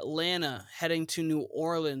got Atlanta heading to New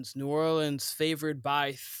Orleans. New Orleans favored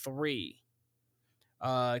by 3.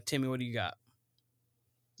 Timmy, what do you got?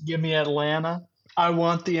 Give me Atlanta. I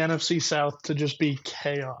want the NFC South to just be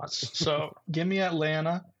chaos. So give me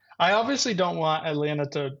Atlanta. I obviously don't want Atlanta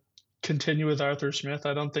to continue with Arthur Smith.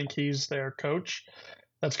 I don't think he's their coach.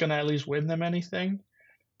 That's going to at least win them anything.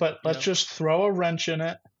 But let's Yep. just throw a wrench in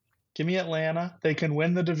it. Give me Atlanta. They can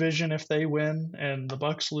win the division if they win and the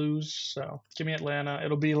Bucks lose. So give me Atlanta.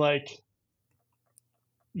 It'll be like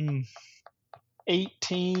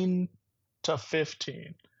 18-15.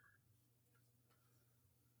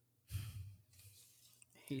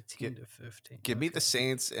 Eighteen to 15. Give me Okay. the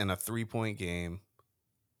Saints in a 3-point game,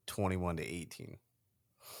 21-18.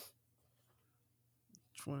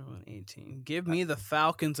 21-18. Give me the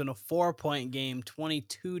Falcons in a 4-point game,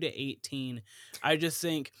 22-18. I just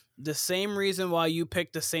think the same reason why you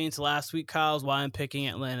picked the Saints last week, Kyle, is why I'm picking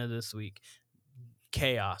Atlanta this week.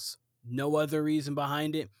 Chaos. No other reason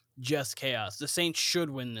behind it, just chaos. The Saints should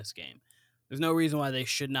win this game. There's no reason why they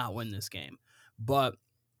should not win this game. But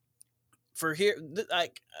for here,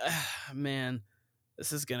 man,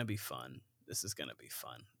 this is gonna be fun.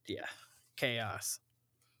 Yeah, chaos.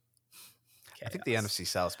 I think the NFC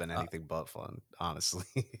South's been anything but fun, honestly.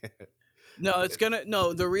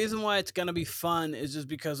 The reason why it's gonna be fun is just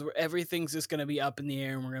because everything's just gonna be up in the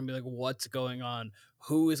air, and we're gonna be like, "What's going on?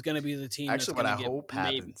 Who is gonna be the team?" Actually, that's what I gonna hope get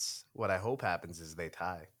maybe- happens, what I hope happens is they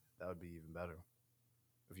tie. That would be even better.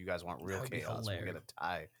 If you guys want real That would be chaos, we'll get a hilarious.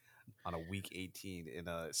 tie on a week 18 in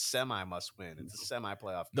a semi must win. It's a semi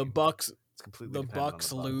playoff. The Bucks, It's completely the dependent on Bucks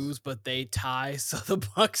the lose, but they tie, so the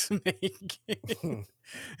Bucks make it.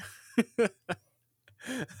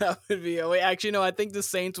 That would be. Wait, actually, no. I think the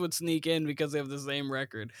Saints would sneak in because they have the same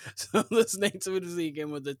record. So the Saints would sneak in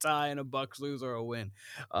with a tie and a Bucks lose or a win.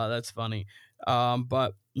 That's funny.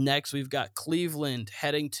 But next we've got Cleveland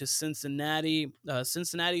heading to Cincinnati.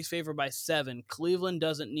 Cincinnati's favored by 7. Cleveland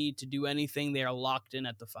doesn't need to do anything. They are locked in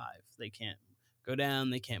at the 5. They can't go down.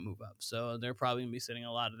 They can't move up. So they're probably gonna be sitting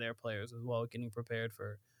a lot of their players as well, getting prepared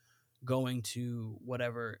for going to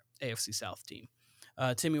whatever AFC South team.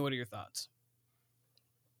 Timmy, what are your thoughts?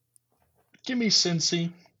 Give me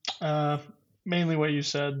Cincy. Mainly what you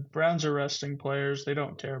said. Browns are resting players. They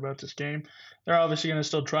don't care about this game. They're obviously going to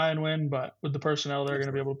still try and win, but with the personnel they're going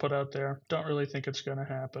to be able to put out there, don't really think it's going to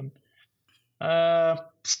happen.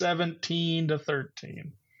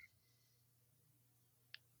 17-13.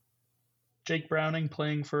 Jake Browning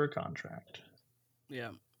playing for a contract. Yeah,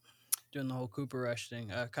 doing the whole Cooper Rush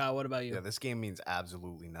thing. Kyle, what about you? Yeah, this game means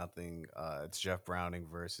absolutely nothing. It's Jeff Browning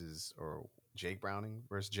or Jake Browning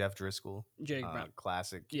versus Jeff Driscoll. Jake Brown.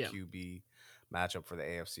 Classic Yeah. QB matchup for the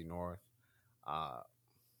AFC North. I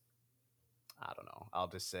don't know. I'll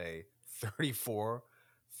just say 34-24.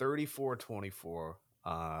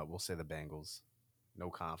 We'll say the Bengals. No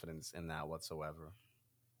confidence in that whatsoever.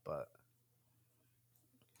 But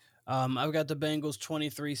I've got the Bengals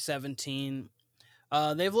 23-17.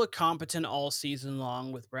 They've looked competent all season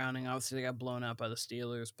long with Browning. Obviously, they got blown out by the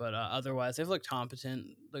Steelers, but otherwise, they've looked competent.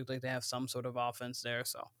 Looked like they have some sort of offense there.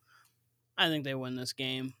 So I think they win this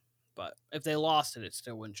game. But if they lost it, it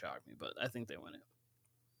still wouldn't shock me. But I think they win it.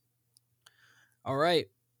 All right.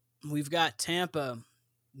 We've got Tampa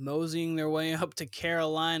moseying their way up to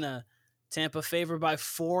Carolina. Tampa favored by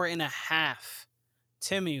 4.5.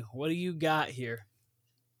 Timmy, what do you got here?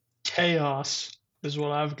 Chaos is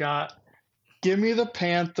what I've got. Give me the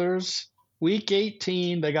Panthers. Week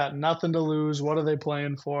 18, they got nothing to lose. What are they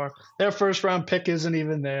playing for? Their first round pick isn't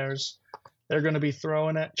even theirs. They're going to be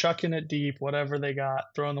throwing it, chucking it deep, whatever they got,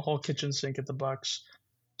 throwing the whole kitchen sink at the Bucks,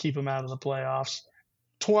 keep them out of the playoffs.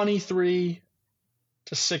 23-16.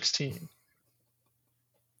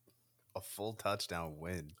 A full touchdown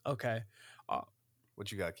win. Okay.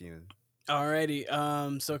 What you got, Keenan?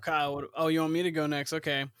 Alrighty. So Kyle, you want me to go next?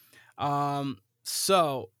 Okay.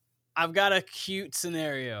 So I've got a cute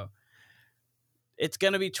scenario. It's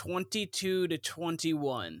gonna be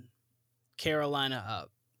 22-21. Carolina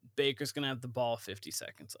up. Baker's gonna have the ball 50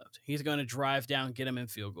 seconds left. He's gonna drive down, get him in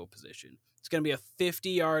field goal position. It's gonna be a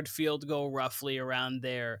 50-yard field goal roughly around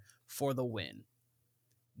there for the win.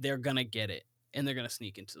 They're gonna get it, and they're gonna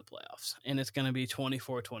sneak into the playoffs. And it's gonna be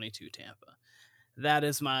 24-22 Tampa. That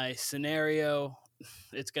is my scenario.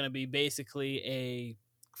 It's going to be basically a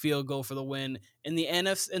field goal for the win. In the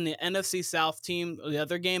NFC South team, the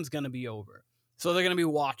other game's going to be over. So they're going to be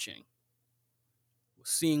watching,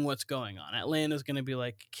 seeing what's going on. Atlanta's going to be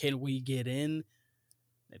like, can we get in?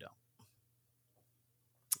 They don't.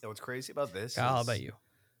 Yeah, what's crazy about this? Kyle, how about you?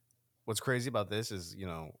 What's crazy about this is,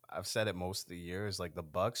 I've said it most of the year, is like the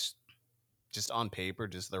Bucks, just on paper,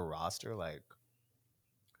 just their roster, like,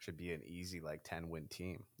 should be an easy 10-win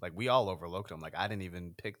team. Like, we all overlooked them. Like, I didn't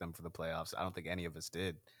even pick them for the playoffs. I don't think any of us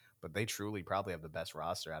did, but they truly probably have the best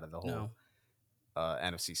roster out of the whole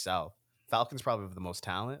NFC South. Falcons probably have the most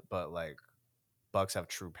talent, but Bucks have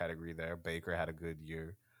true pedigree there. Baker had a good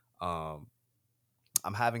year. I'm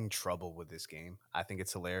having trouble with this game. I think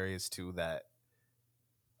it's hilarious too that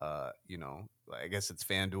I guess it's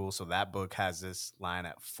FanDuel, so that book has this line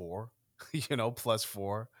at 4,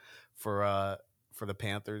 +4 for the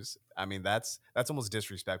Panthers. I mean, that's almost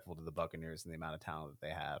disrespectful to the Buccaneers and the amount of talent that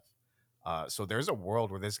they have. So there's a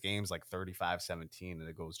world where this game's 35-17 and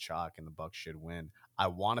it goes chalk and the Bucs should win. I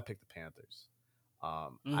want to pick the Panthers. I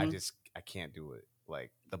can't do it.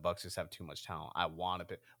 The Bucs just have too much talent. I want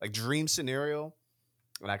to pick dream scenario,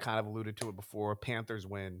 and I kind of alluded to it before. Panthers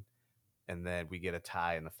win, and then we get a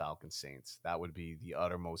tie in the Falcons Saints. That would be the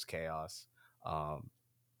uttermost chaos.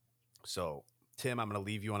 So Tim, I'm going to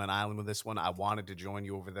leave you on an island with this one. I wanted to join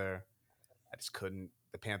you over there. I just couldn't.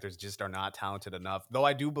 The Panthers just are not talented enough. Though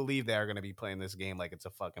I do believe they are going to be playing this game like it's a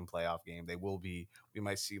fucking playoff game. They will be. We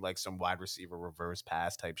might see some wide receiver reverse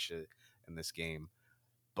pass type shit in this game.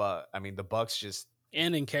 But, I mean, the Bucs just...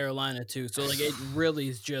 And in Carolina, too. So, it really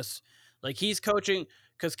is just... he's coaching...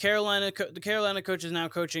 Because the Carolina coach is now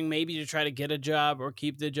coaching maybe to try to get a job or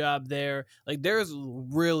keep the job there. There's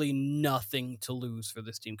really nothing to lose for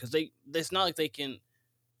this team because it's not like they can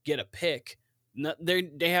get a pick.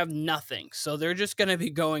 They have nothing. So they're just going to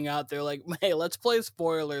be going out there hey, let's play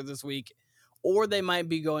spoiler this week. Or they might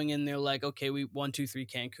be going in there okay, we 1, 2, 3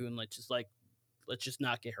 Cancun. Let's just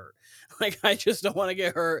not get hurt. I just don't want to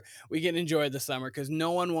get hurt. We can enjoy the summer because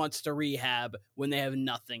no one wants to rehab when they have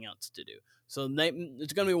nothing else to do. So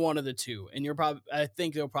it's going to be one of the two, and I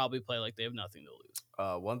think they'll probably play like they have nothing to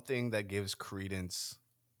lose. One thing that gives credence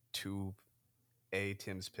to A,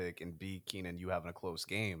 Tim's pick, and B, Keenan, you having a close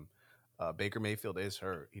game, Baker Mayfield is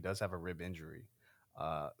hurt. He does have a rib injury.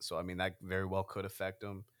 So, I mean, that very well could affect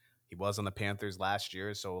him. He was on the Panthers last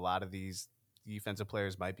year, so a lot of these defensive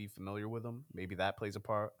players might be familiar with him. Maybe that plays a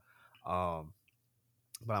part. But I'm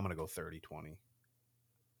going to go 30-20.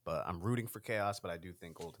 But I'm rooting for chaos, but I do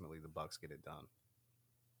think ultimately the Bucs get it done.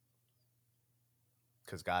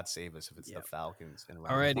 Because God save us if it's the Falcons in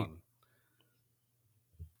round 1.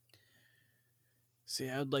 See,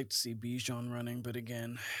 I would like to see Bijan running, but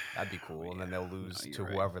again... That'd be cool. And then they'll lose to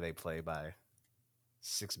whoever they play by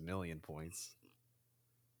 6 million points.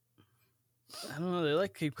 I don't know. They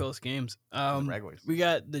like to keep close games. Regular we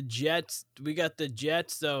got the Jets.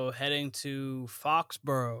 Though, heading to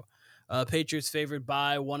Foxborough. Patriots favored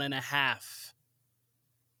by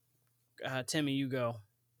 1.5. Timmy, you go.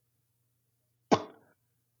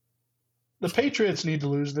 The Patriots need to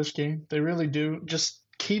lose this game. They really do. Just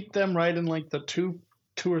keep them right in the 2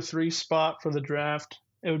 or 3 spot for the draft.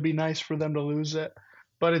 It would be nice for them to lose it.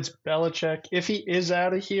 But it's Belichick. If he is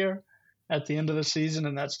out of here at the end of the season,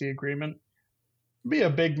 and that's the agreement, Be a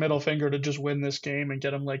big middle finger to just win this game and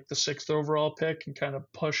get him like the 6th overall pick and kind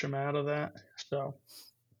of push him out of that. So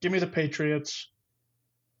give me the Patriots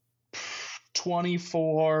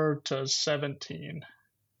 24-17.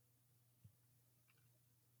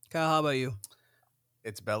 Kyle, how about you?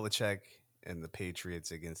 It's Belichick and the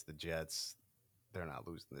Patriots against the Jets. They're not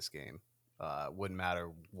losing this game. Wouldn't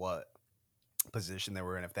matter what position they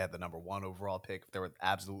were in. If they had the number 1 overall pick, if they were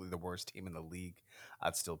absolutely the worst team in the league,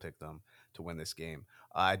 I'd still pick them to win this game.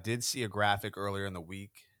 I did see a graphic earlier in the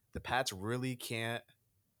week. The Pats really can't,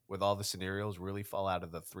 with all the scenarios, really fall out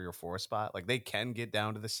of the 3 or 4 spot. Like they can get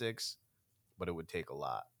down to the 6, but it would take a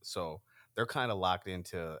lot. So they're kind of locked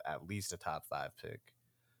into at least a top 5 pick.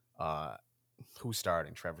 Who's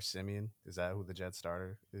starting? Trevor Siemian? Is that who the Jets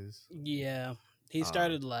starter is? Yeah, he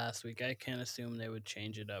started last week. I can't assume they would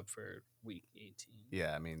change it up for week 18.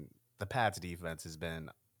 Yeah, I mean, the Pats defense has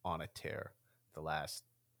been on a tear the last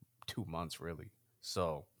 2 months, really.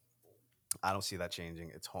 So I don't see that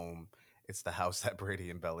changing. It's home. It's the house that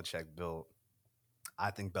Brady and Belichick built.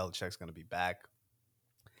 I think Belichick's going to be back.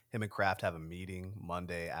 Him and Kraft have a meeting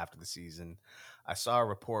Monday after the season. I saw a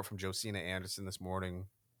report from Josina Anderson this morning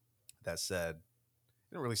that said,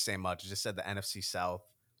 didn't really say much. It just said the NFC South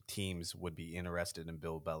teams would be interested in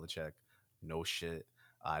Bill Belichick. No shit.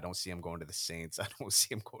 I don't see him going to the Saints. I don't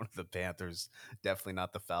see him going to the Panthers. Definitely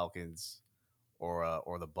not the Falcons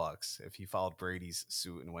or the Bucks. If he followed Brady's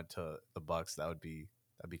suit and went to the Bucks, that'd be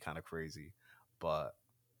kind of crazy. But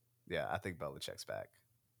yeah, I think Belichick's back.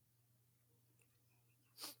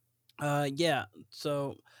 Yeah.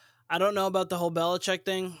 So I don't know about the whole Belichick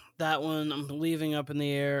thing. That one I'm leaving up in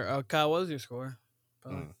the air. Kyle, what was your score?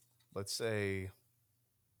 Let's say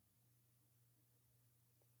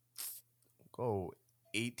go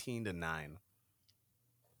 18-9.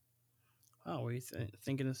 Oh, we're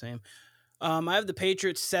thinking the same. I have the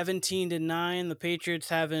Patriots 17-9. The Patriots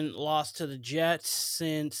haven't lost to the Jets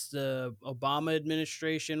since the Obama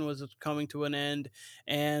administration was coming to an end,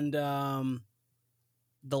 and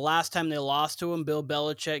the last time they lost to him, Bill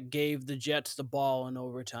Belichick gave the Jets the ball in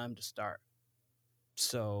overtime to start.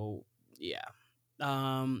 So yeah.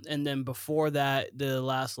 And then before that, the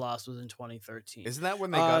last loss was in 2013. Isn't that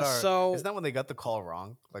when they got isn't that when they got the call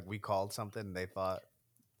wrong? Like we called something and they thought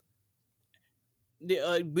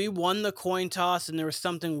we won the coin toss and there was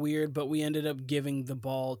something weird, but we ended up giving the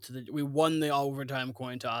ball to we won the overtime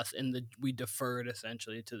coin toss and we deferred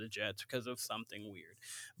essentially to the Jets because of something weird.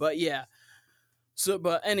 But yeah. So,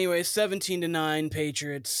 but anyway, 17-9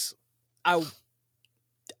 Patriots. I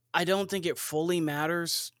don't think it fully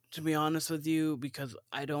matters, to be honest with you, because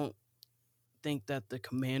I don't think that the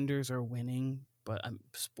Commanders are winning. But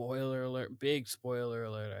spoiler alert, big spoiler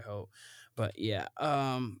alert, I hope. But yeah.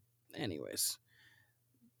 Anyways.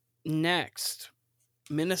 Next,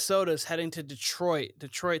 Minnesota's heading to Detroit.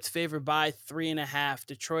 Detroit's favored by 3.5.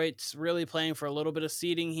 Detroit's really playing for a little bit of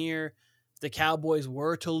seeding here. If the Cowboys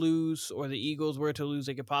were to lose or the Eagles were to lose,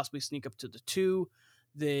 they could possibly sneak up to the 2.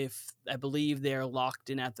 I believe they're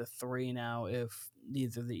locked in at the 3 now if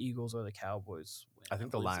neither the Eagles or the Cowboys win. I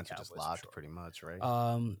think the Lions are just locked pretty much, right?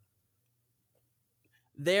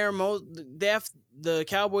 The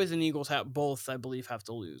Cowboys and Eagles have both, I believe, have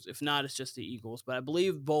to lose. If not, it's just the Eagles. But I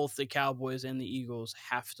believe both the Cowboys and the Eagles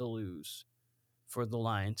have to lose for the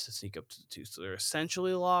Lions to sneak up to the 2. So they're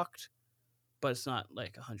essentially locked, but it's not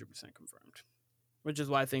like 100% confirmed. Which is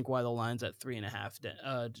why I think why the line's at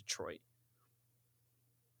 3.5 Detroit.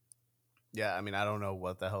 Yeah, I mean, I don't know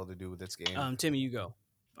what the hell to do with this game. Timmy, you go.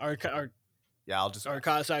 Yeah, I'll just. Sorry,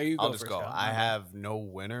 you go. I'll just go. I have no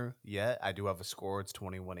winner yet. I do have a score. It's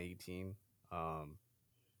 21-18.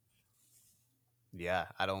 Yeah,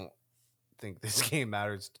 I don't think this game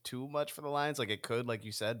matters too much for the Lions. Like it could, like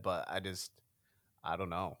you said, but I don't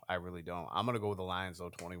know. I really don't. I'm gonna go with the Lions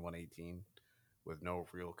though, 21-18, with no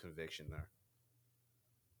real conviction there.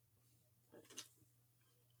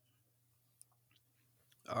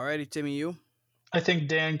 Alrighty, Timmy, you. I think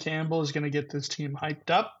Dan Campbell is going to get this team hyped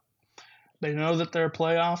up. They know that they're a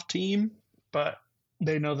playoff team, but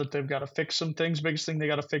they know that they've got to fix some things. Biggest thing they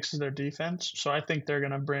got to fix is their defense. So I think they're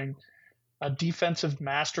going to bring a defensive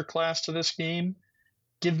masterclass to this game.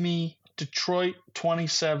 Give me Detroit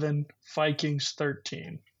 27, Vikings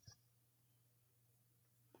 13.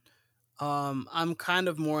 I'm kind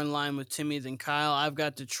of more in line with Timmy than Kyle. I've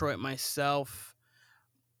got Detroit myself.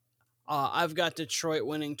 I've got Detroit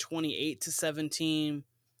winning 28-17.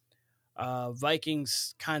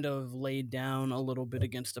 Vikings kind of laid down a little bit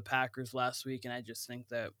against the Packers last week, and I just think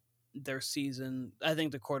that their season, I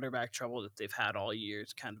think the quarterback trouble that they've had all year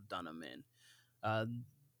has kind of done them in.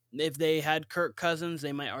 If they had Kirk Cousins,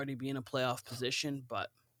 they might already be in a playoff position, but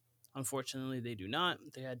Unfortunately, they do not.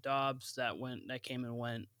 They had Dobbs that came and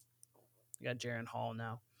went. You got Jaron Hall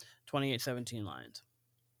now. 28-17 Lions.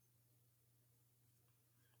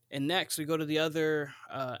 And next, we go to the other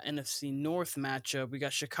NFC North matchup. We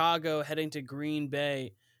got Chicago heading to Green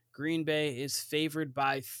Bay. Green Bay is favored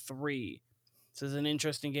by 3. This is an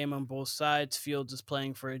interesting game on both sides. Fields is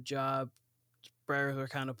playing for a job. Bears are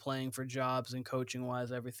kind of playing for jobs and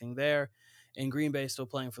coaching-wise, everything there. And Green Bay is still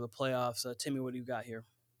playing for the playoffs. Timmy, what do you got here?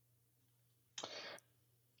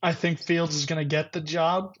 I think Fields is going to get the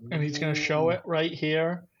job, and he's going to show it right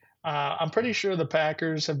here. I'm pretty sure the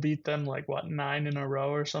Packers have beat them 9 in a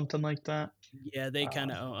row or something like that. Yeah, they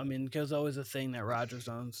kind of. I mean, because always a thing that Rodgers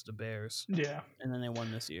owns the Bears. Yeah, and then they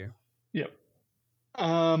won this year. Yep.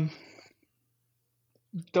 Don't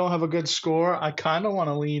have a good score. I kind of want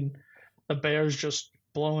to lean the Bears just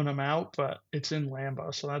blowing them out, but it's in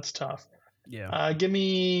Lambeau, so that's tough. Yeah. Give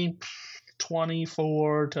me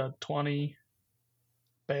 24-20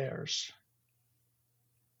 Bears.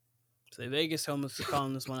 So Vegas home is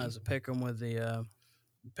calling this one as a pick 'em with the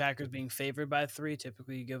Packers being favored by 3.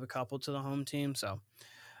 Typically, you give a couple to the home team. So,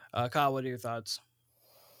 Kyle, what are your thoughts?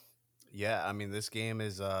 Yeah, I mean, this game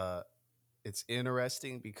is it's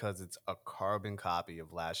interesting because it's a carbon copy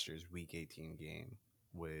of last year's Week 18 game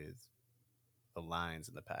with the Lions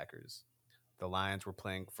and the Packers. The Lions were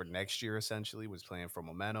playing for next year, essentially, was playing for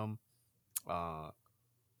momentum.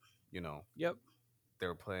 Yep. They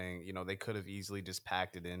were playing, they could have easily just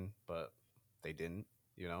packed it in, but they didn't,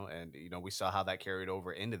 and, we saw how that carried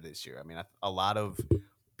over into this year. I mean, a lot of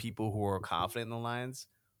people who are confident in the Lions,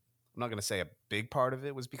 I'm not going to say a big part of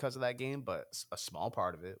it was because of that game, but a small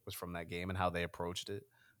part of it was from that game and how they approached it.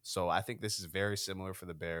 So I think this is very similar for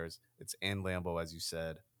the Bears. It's in Lambeau, as you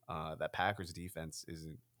said. That Packers defense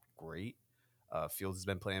isn't great. Fields has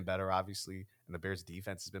been playing better, obviously, and the Bears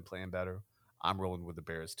defense has been playing better. I'm rolling with the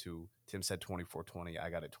Bears too. Tim said 24-20.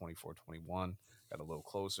 I got it 24-21. Got a little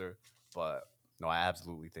closer, but no, I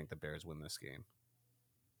absolutely think the Bears win this game.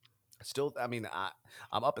 Still, I mean,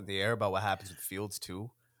 I'm up in the air about what happens with Fields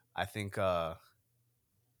too. I think, if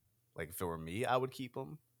it were me, I would keep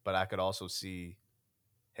him, but I could also see,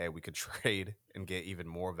 hey, we could trade and get even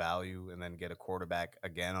more value and then get a quarterback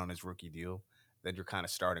again on his rookie deal. Then you're kind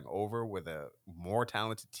of starting over with a more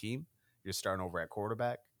talented team. You're starting over at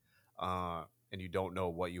quarterback, and you don't know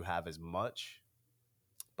what you have as much.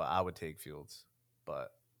 But I would take Fields.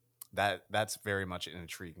 But that's very much an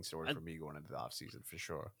intriguing story for me going into the offseason for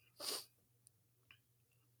sure.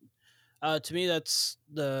 To me, that's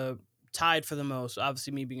the tied for the most.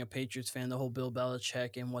 Obviously, me being a Patriots fan, the whole Bill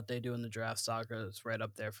Belichick and what they do in the draft saga is right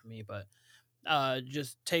up there for me. But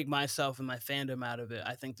just take myself and my fandom out of it.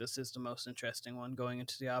 I think this is the most interesting one going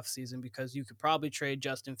into the offseason because you could probably trade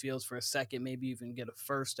Justin Fields for a second, maybe even get a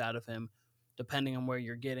first out of him, depending on where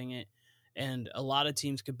you're getting it. And a lot of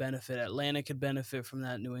teams could benefit. Atlanta could benefit from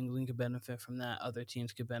that. New England could benefit from that. Other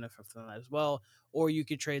teams could benefit from that as well. Or you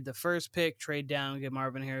could trade the first pick, trade down, get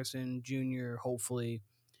Marvin Harrison Jr., hopefully,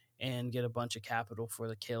 and get a bunch of capital for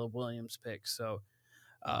the Caleb Williams pick. So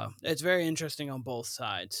it's very interesting on both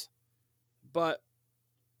sides. But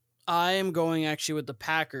I am going actually with the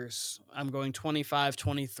Packers. I'm going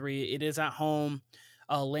 25-23. It is at home.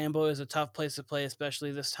 Lambeau is a tough place to play,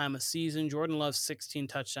 especially this time of season. Jordan Love's 16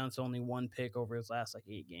 touchdowns, only 1 pick over his last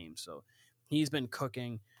 8 games. So he's been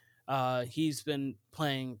cooking. He's been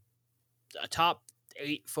playing a top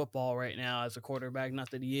 8 football right now as a quarterback.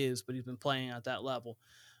 Not that he is, but he's been playing at that level.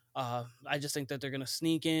 I just think that they're going to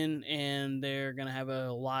sneak in and they're going to have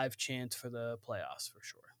a live chance for the playoffs for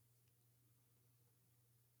sure.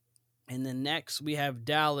 And then next we have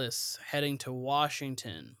Dallas heading to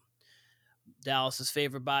Washington. Dallas is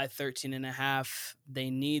favored by 13.5. They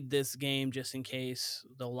need this game just in case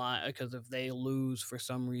because if they lose for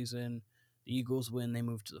some reason, the Eagles win, they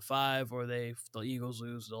move to the 5, or the Eagles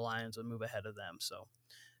lose, the Lions will move ahead of them. So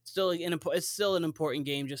it's still an important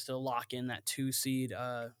game just to lock in that 2 seed.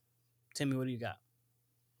 Timmy, what do you got?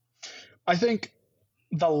 I think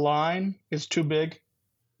the line is too big.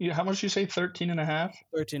 How much did you say? 13.5?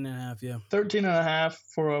 13.5, yeah. 13.5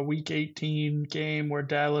 for a Week 18 game where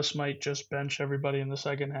Dallas might just bench everybody in the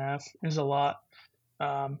second half is a lot.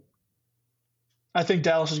 I think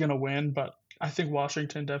Dallas is going to win, but I think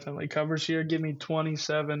Washington definitely covers here. Give me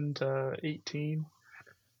 27-18.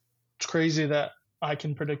 It's crazy that I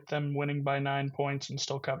can predict them winning by 9 points and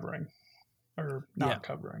still covering, or not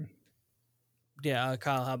covering. Yeah,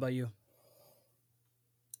 Kyle, how about you?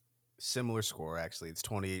 Similar score, actually. It's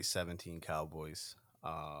 28-17 Cowboys.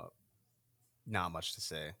 Not much to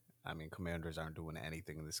say. I mean, Commanders aren't doing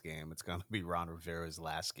anything in this game. It's going to be Ron Rivera's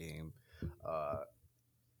last game.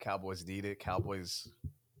 Cowboys need it. Cowboys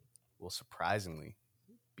will surprisingly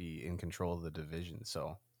be in control of the division.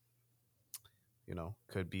 So,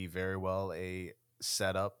 could be very well a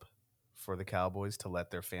setup for the Cowboys to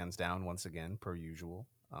let their fans down once again, per usual.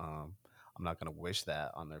 I'm not going to wish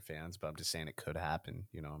that on their fans, but I'm just saying it could happen.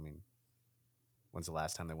 I mean, when's the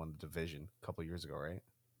last time they won the division? A couple of years ago, right?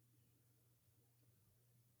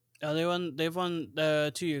 They won. They've won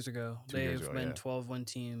 2 years ago. 2 years They've ago, been yeah. 12-win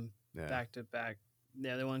team Yeah. back to back.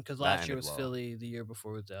 Yeah, they won because That last year ended was well. Philly. The year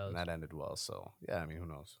before was Dallas. And that ended well. So, yeah, I mean, who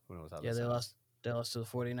knows? Who knows how Yeah, this they ends. lost. They lost to the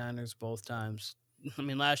 49ers both times. I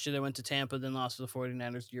mean, last year they went to Tampa, then lost to the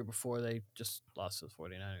 49ers. The year before, they just lost to the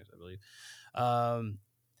 49ers, I believe.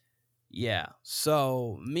 Yeah.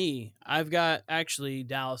 So I've got actually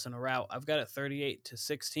Dallas in a rout. I've got it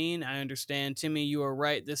 38-16. I understand, Timmy, you are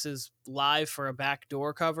right. This is live for a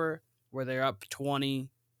backdoor cover where they're up 20,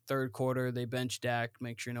 third quarter. They bench Dak,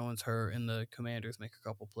 make sure no one's hurt, and the Commanders make a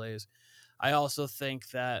couple plays. I also think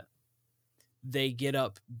that they get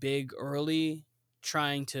up big early,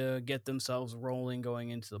 trying to get themselves rolling going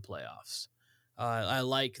into the playoffs. I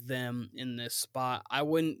like them in this spot. I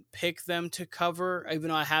wouldn't pick them to cover, even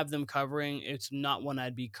though I have them covering. It's not one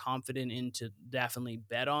I'd be confident in to definitely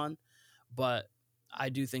bet on, but I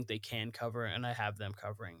do think they can cover, and I have them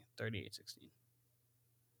covering 38-16.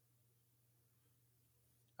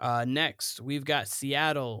 Next, we've got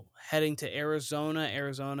Seattle heading to Arizona.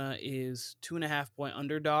 Arizona is 2.5-point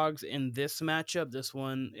underdogs in this matchup. This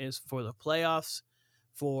one is for the playoffs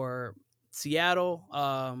for Seattle.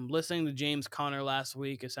 Listening to James Conner last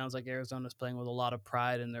week, it sounds like Arizona's playing with a lot of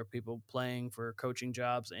pride, and they're people playing for coaching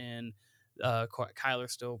jobs. And Kyler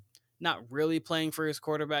still not really playing for his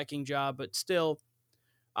quarterbacking job, but still,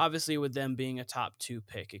 obviously, with them being a top 2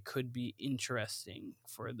 pick, it could be interesting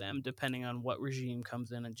for them, depending on what regime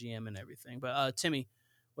comes in, a GM and everything. But Timmy,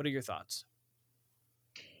 what are your thoughts?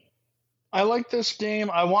 I like this game.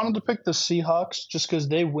 I wanted to pick the Seahawks just because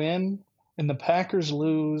they win and the Packers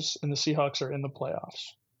lose and the Seahawks are in the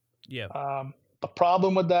playoffs. Yeah. The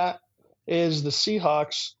problem with that is the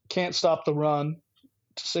Seahawks can't stop the run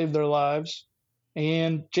to save their lives.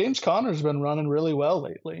 And James Conner's been running really well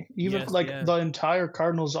lately. Even the entire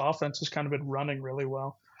Cardinals offense has kind of been running really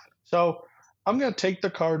well. So I'm going to take the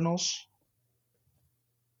Cardinals.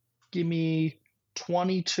 Give me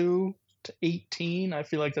 22-18. I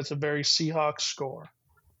feel like that's a very Seahawks score.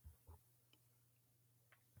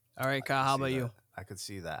 All right, Kyle, how about you? I could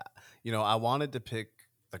see that. I wanted to pick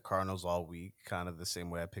the Cardinals all week, kind of the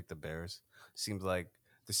same way I picked the Bears. Seems like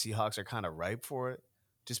the Seahawks are kind of ripe for it,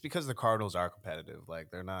 just because the Cardinals are competitive.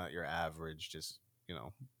 Like, they're not your average, just,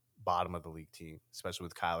 bottom of the league team, especially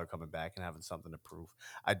with Kyler coming back and having something to prove.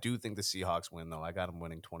 I do think the Seahawks win, though. I got them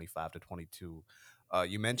winning 25-22.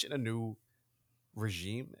 You mentioned a new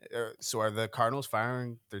regime. So are the Cardinals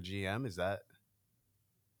firing their GM? Is that?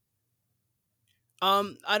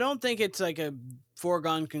 I don't think it's like a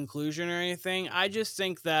foregone conclusion or anything. I just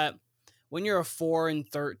think that when you're a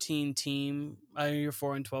 4-13 team, you're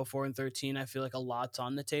 4-12, 4-13, I feel like a lot's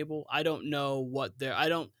on the table. I don't know what there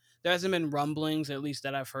hasn't been rumblings, at least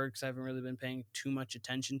that I've heard, because I haven't really been paying too much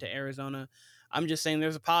attention to Arizona. I'm just saying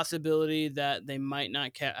there's a possibility that they might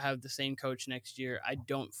not have the same coach next year. I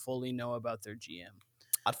don't fully know about their GM.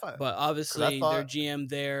 But obviously their GM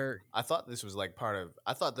there. I thought this was like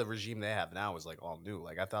I thought the regime they have now was like all new.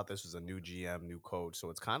 Like, I thought this was a new GM, new coach.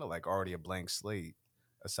 So it's kind of like already a blank slate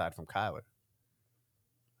aside from Kyler.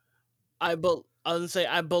 I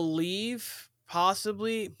believe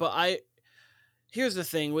possibly, but here's the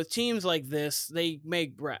thing with teams like this, they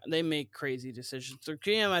make crazy decisions. Their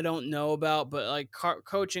GM I don't know about, but like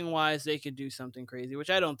coaching wise, they could do something crazy,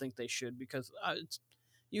 which I don't think they should, because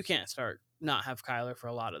you can't not have Kyler for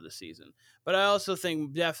a lot of the season. But I also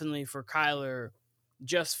think definitely for Kyler,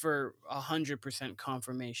 just for 100%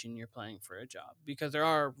 confirmation you're playing for a job, because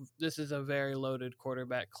this is a very loaded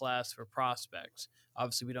quarterback class for prospects.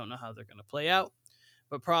 Obviously, we don't know how they're going to play out,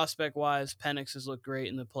 but prospect wise, Penix has looked great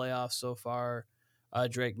in the playoffs so far.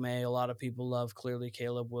 Drake May, a lot of people love, clearly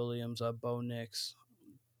Caleb Williams, Bo Nix.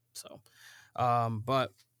 So,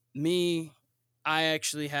 but I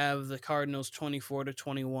actually have the Cardinals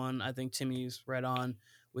 24-21. I think Timmy's right on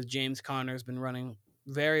with James Conner's been running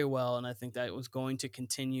very well, and I think that was going to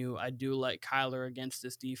continue. I do like Kyler against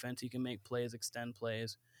this defense. He can make plays, extend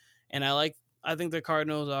plays. And I think the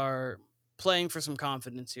Cardinals are playing for some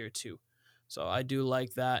confidence here too. So I do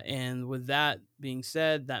like that. And with that being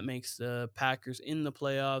said, that makes the Packers in the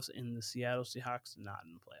playoffs and the Seattle Seahawks not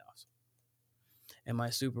in the playoffs. and my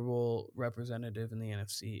Super Bowl representative in the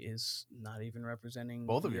NFC is not even representing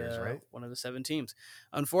Both of yours, right? one of the 7 teams.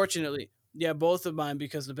 Unfortunately, yeah, both of mine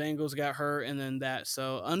because the Bengals got hurt and then that.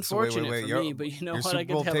 So unfortunate for me, but you know your what? Super I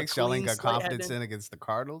get Bowl to have a picks, y'all ain't clean got slate confidence heading. in against the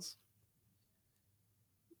Cardinals.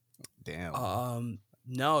 Damn.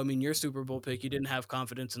 No, I mean your Super Bowl pick. You didn't have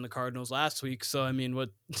confidence in the Cardinals last week, so I mean, what?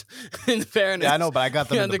 In fairness, Yeah, I know, but I got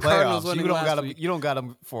them yeah, in the Cardinals playoffs. winning You don't last got them. week. You don't got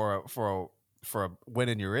them for a win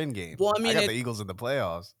in your in game. Well, I mean, got the Eagles in the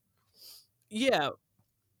playoffs. Yeah.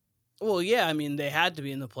 Well, yeah. I mean, they had to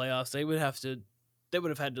be in the playoffs. They would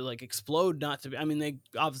have had to like explode not to be. I mean, they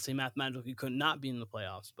obviously mathematically could not be in the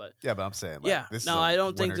playoffs, but Yeah, but I'm saying, like, yeah. this No, is a I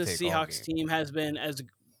don't think the winner-take-all Seahawks game. team has been as.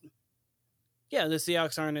 Yeah, the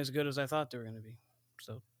Seahawks aren't as good as I thought they were going to be.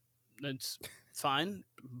 So that's fine.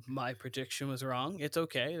 My prediction was wrong. It's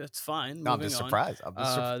okay. That's fine. No, I'm Moving just on. surprised. I'm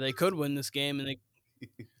just surprised. They could win this game, and they.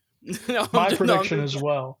 No, My prediction as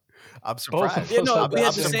well. I'm Both of surprised. Yeah, us no, have we the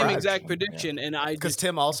had the same same prediction, exact prediction, and I Because just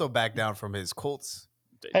Tim also backed down from his Colts.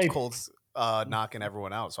 Hey. Colts knocking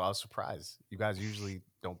everyone out, so I was surprised. You guys usually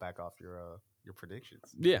don't back off your predictions.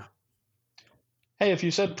 yeah. Hey, if you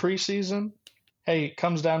said preseason, hey, it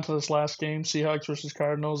comes down to this last game, Seahawks versus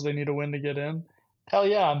Cardinals. They need a win to get in. Hell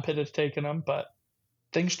yeah, I'm pitted taking them, but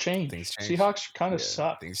things change. Things change. Seahawks kind of Yeah,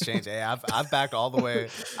 suck. Things change. Hey, I've backed all the way.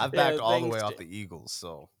 I've Yeah, backed all the things way off cha- the Eagles,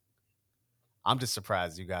 so I'm just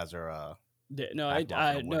surprised you guys are No,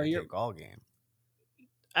 no, you're. all game.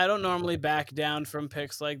 I don't normally back down from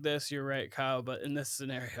picks like this. You're right, Kyle, but in this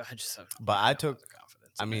scenario, I just have. But I took.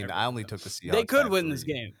 confidence. I mean, I only took the Seahawks. They could by win 3. this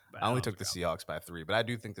game. I only took the Seahawks by 3, but I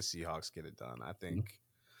do think the Seahawks get it done. I think.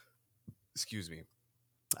 Excuse me.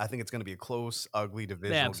 I think it's going to be a close, ugly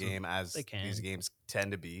divisional game, as these games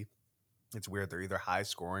tend to be. It's weird. They're either high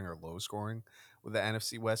scoring or low scoring with the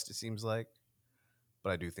NFC West, it seems like.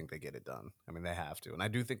 But I do think they get it done. I mean, they have to. And I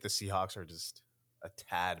do think the Seahawks are just a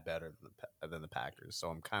tad better than the Packers. So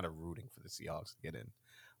I'm kind of rooting for the Seahawks to get in.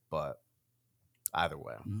 But either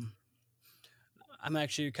way. I'm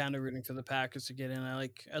actually kind of rooting for the Packers to get in.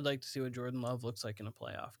 I'd like to see what Jordan Love looks like in a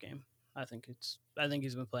playoff game. I think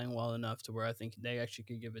he's been playing well enough to where I think they actually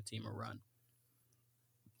could give a team a run,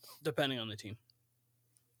 depending on the team.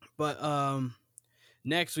 But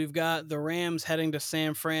next we've got the Rams heading to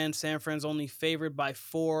San Fran. San Fran's only favored by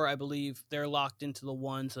 4, I believe. They're locked into the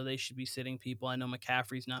 1, so they should be sitting people. I know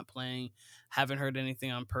McCaffrey's not playing. Haven't heard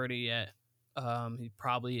anything on Purdy yet. He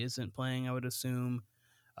probably isn't playing, I would assume.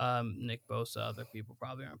 Nick Bosa, other people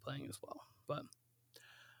probably aren't playing as well.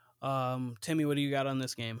 But Timmy, what do you got on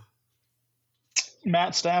this game?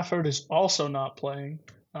 Matt Stafford is also not playing.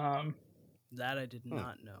 That I did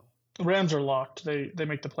not know. The Rams are locked. They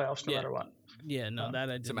make the playoffs no Yeah. matter what. Yeah, no,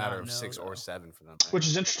 that I did not know. It's a matter of 6 or 7 for them. Right? Which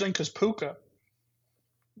is interesting because Puka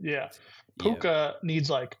needs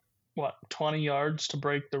like 20 yards to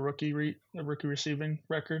break the rookie receiving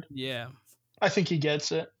record. Yeah, I think he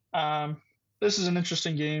gets it. This is an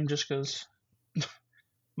interesting game just because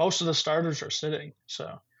most of the starters are sitting,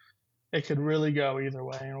 so it could really go either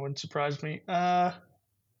way, and it wouldn't surprise me.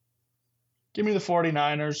 Give me the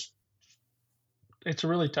 49ers. It's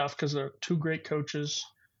really tough because they're 2 great coaches,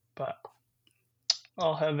 but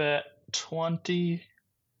I'll have it 20-16.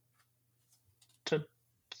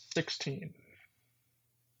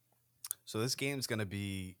 So this game's going to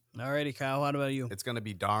be... Alrighty, Kyle, what about you? It's going to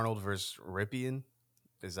be Darnold versus Ripien.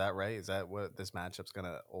 Is that right? Is that what this matchup's going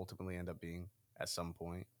to ultimately end up being at some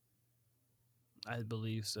point? I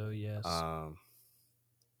believe so, yes. I'm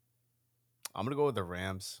going to go with the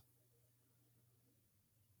Rams.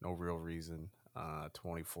 No real reason.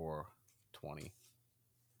 24-20.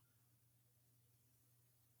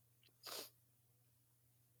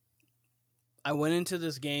 I went into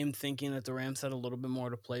this game thinking that the Rams had a little bit more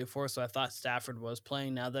to play for, so I thought Stafford was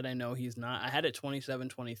playing. Now that I know he's not, I had it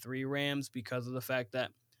 27-23 Rams because of the fact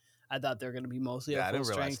that I thought they're going to be mostly at full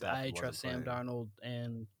strength. I trust Sam Darnold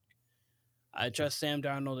and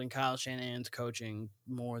Kyle Shanahan's coaching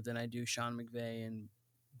more than I do Sean McVay and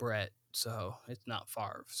Brett. So it's not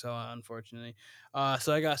Favre. So unfortunately,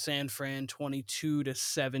 so I got San Fran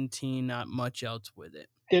 22-17. Not much else with it.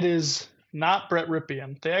 It is not Brett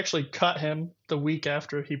Ripien. They actually cut him the week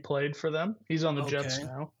after he played for them. He's on the Jets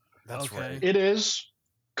now. That's right. It is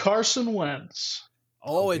Carson Wentz.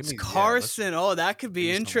 Oh, it's Carson. That could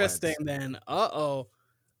be interesting then.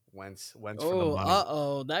 Wentz for the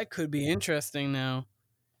money. That could be interesting now.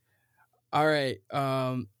 All right.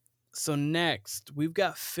 So next, we've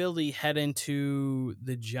got Philly heading to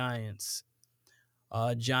the Giants.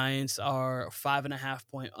 Giants are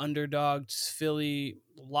 5.5-point underdogs. Philly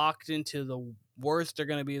locked into the worst they're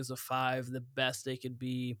going to be is a 5. The best they could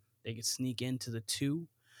be, they could sneak into the 2.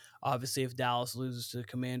 Obviously, if Dallas loses to the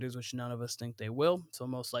Commanders, which none of us think they will, so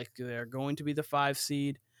most likely they're going to be the 5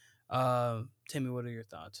 seed. Timmy, what are your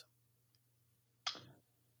thoughts?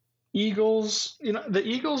 Eagles, the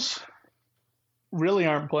Eagles really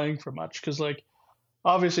aren't playing for much because, like,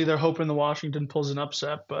 obviously they're hoping the Washington pulls an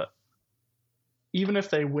upset, but even if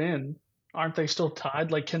they win, aren't they still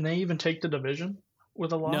tied? Like, can they even take the division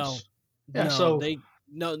with a loss? Yeah, so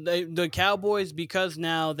the Cowboys, because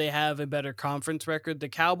now they have a better conference record, the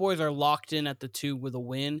Cowboys are locked in at the 2 with a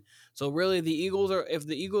win. So really if the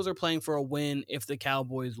Eagles are playing for a win if the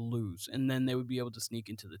Cowboys lose, and then they would be able to sneak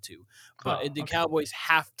into the 2. But the okay. Cowboys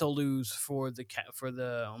have to lose for the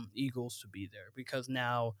Eagles to be there, because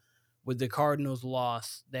now with the Cardinals'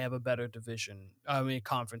 loss, they have a better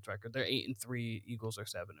conference record. They're 8-3. Eagles are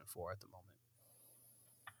 7-4 at the moment.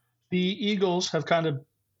 The Eagles have kind of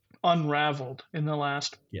unraveled in the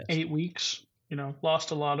last 8 weeks.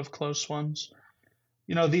 Lost a lot of close ones.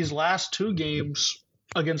 These last 2 games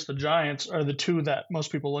against the Giants are the 2 that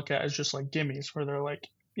most people look at as just like gimmies, where they're like,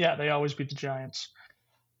 yeah, they always beat the Giants.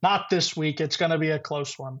 Not this week. It's going to be a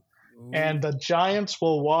close one. Ooh. And the Giants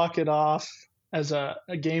will walk it off as a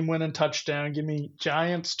game-winning touchdown. Give me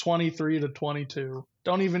Giants 23-22.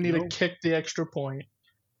 Don't even need to kick the extra point.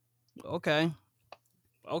 Okay.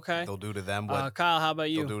 They'll do to them what Kyle, how about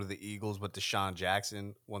you? They'll do to the Eagles what Deshaun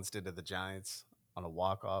Jackson once did to the Giants on a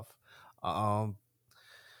walk-off.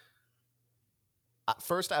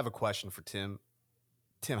 First, I have a question for Tim.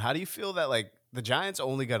 Tim, how do you feel that, like, the Giants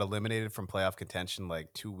only got eliminated from playoff contention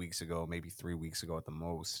like 2 weeks ago, maybe 3 weeks ago at the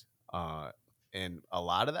most? And a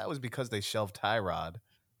lot of that was because they shelved Tyrod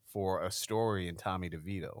for a story in Tommy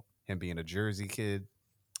DeVito, him being a Jersey kid,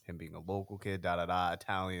 him being a local kid,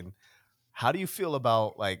 Italian. How do you feel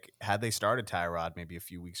about, like, had they started Tyrod maybe a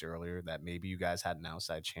few weeks earlier, that maybe you guys had an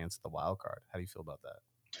outside chance at the wild card? How do you feel about that?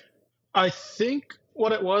 I think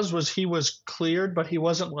what it was he was cleared, but he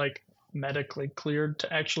wasn't, like, medically cleared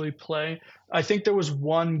to actually play. I think there was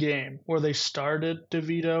one game where they started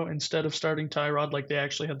DeVito instead of starting Tyrod. Like, they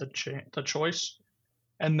actually had the choice.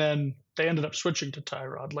 And then they ended up switching to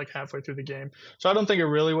Tyrod like halfway through the game. So I don't think it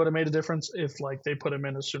really would have made a difference if, like, they put him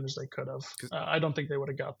in as soon as they could have. I don't think they would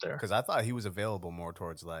have got there. Because I thought he was available more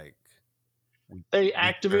towards, like, they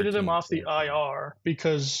activated him off the IR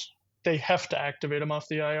because they have to activate him off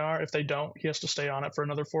the IR. If they don't, he has to stay on it for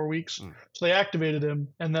another 4 weeks. So they activated him,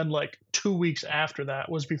 and then like 2 weeks after that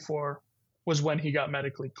was when he got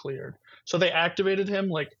medically cleared. So they activated him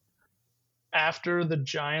like after the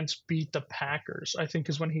Giants beat the Packers, I think,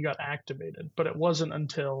 is when he got activated. But it wasn't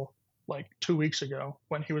until like 2 weeks ago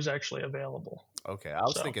when he was actually available. Okay, I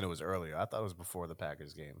was thinking it was earlier. I thought it was before the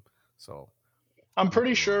Packers game. So I'm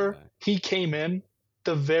pretty sure he came in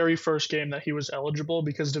the very first game that he was eligible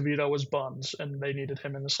because DeVito was buns and they needed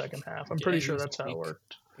him in the second half. I'm pretty sure that's how it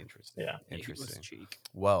worked. Interesting. Yeah. Interesting.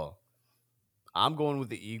 Well, I'm going with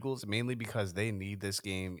the Eagles mainly because they need this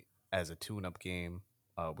game as a tune-up game.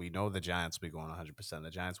 We know the Giants will be going 100%.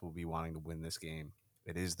 The Giants will be wanting to win this game.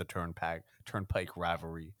 It is the Turnpike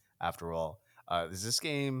rivalry after all. Is this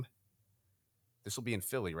game? This will be in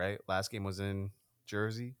Philly, right? Last game was in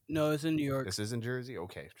Jersey. No, it's in New York. This is in Jersey.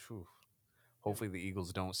 Okay. Whew. Hopefully the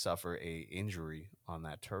Eagles don't suffer a injury on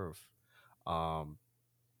that turf.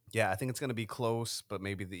 Yeah, I think it's going to be close, but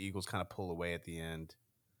maybe the Eagles kind of pull away at the end.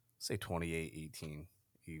 Say 28-18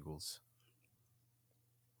 Eagles.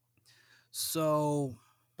 So,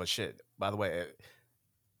 but shit, by the way,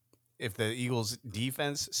 if the Eagles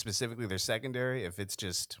defense, specifically their secondary, if it's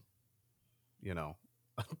just,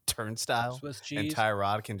 turnstile and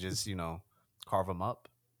Tyrod can just, carve them up,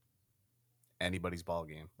 anybody's ball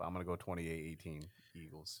game. But I'm going to go 28-18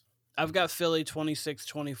 Eagles. I've got Philly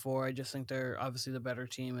 26-24. I just think they're obviously the better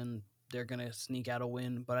team and they're going to sneak out a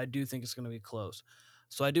win, but I do think it's going to be close.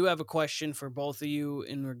 So I do have a question for both of you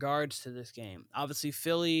in regards to this game. Obviously,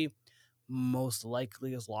 Philly most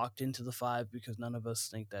likely is locked into the 5 because none of us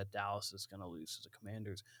think that Dallas is going to lose to the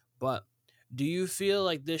Commanders. But do you feel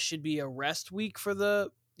like this should be a rest week for the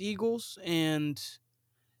Eagles and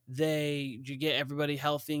they get everybody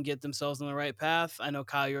healthy and get themselves on the right path? I know,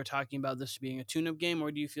 Kyle, you were talking about this being a tune-up game,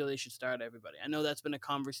 or do you feel they should start everybody? I know that's been a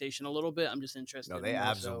conversation a little bit. I'm just interested. No, they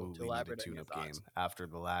absolutely need a tune-up game after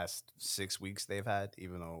the last 6 weeks they've had,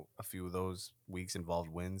 even though a few of those weeks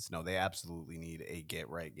involved wins. No, they absolutely need a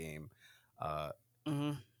get-right game.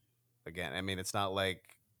 Again, I mean, it's not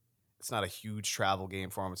a huge travel game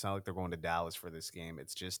for them. It's not like they're going to Dallas for this game.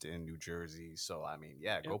 It's just in New Jersey. So, I mean,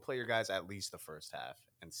 go play your guys at least the first half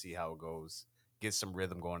and see how it goes. Get some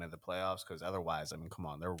rhythm going into the playoffs because otherwise, I mean, come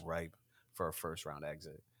on, they're ripe for a first-round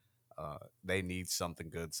exit. They need something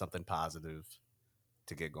good, something positive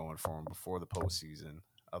to get going for them before the postseason.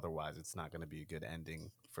 Otherwise, it's not going to be a good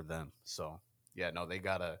ending for them. So yeah, no, they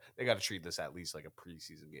gotta treat this at least like a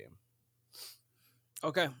preseason game.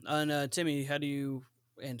 Okay, and Timmy, how do you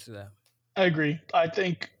answer that? I agree. I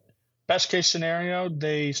think best case scenario,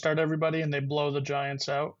 they start everybody and they blow the Giants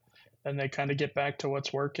out, and they kind of get back to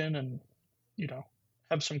what's working, and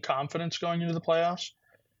have some confidence going into the playoffs.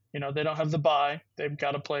 They don't have the bye; they've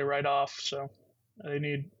got to play right off, so they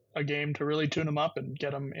need a game to really tune them up and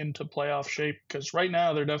get them into playoff shape. Because right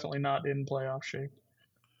now they're definitely not in playoff shape.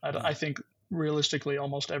 I think realistically,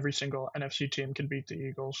 almost every single NFC team can beat the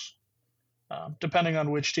Eagles. Depending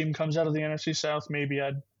on which team comes out of the NFC South, maybe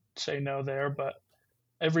I'd say no there, but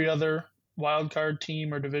every other wild card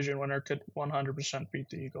team or division winner could 100% beat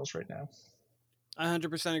the Eagles right now. I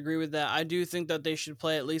 100% agree with that. I do think that they should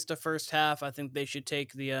play at least the first half. I think they should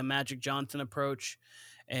take the Magic Johnson approach.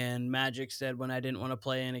 And Magic said when I didn't want to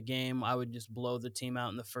play in a game, I would just blow the team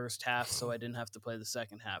out in the first half so I didn't have to play the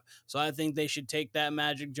second half. So I think they should take that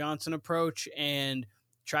Magic Johnson approach and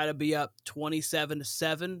try to be up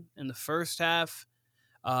 27-7 in the first half,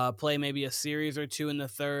 play maybe a series or two in the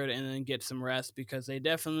third, and then get some rest because they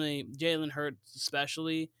definitely, Jalen Hurts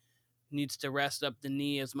especially, needs to rest up the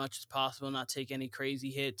knee as much as possible, not take any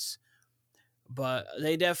crazy hits. But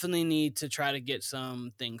they definitely need to try to get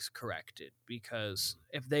some things corrected because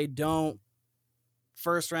if they don't,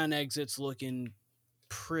 first round exits looking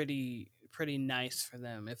pretty nice for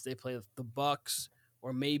them if they play the Bucks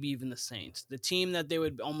or maybe even the Saints. The team that they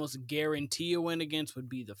would almost guarantee a win against would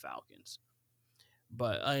be the Falcons.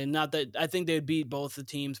 But not that I think they'd beat both the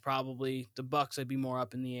teams probably. The Bucks I'd be more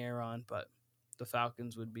up in the air on, but the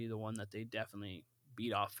Falcons would be the one that they definitely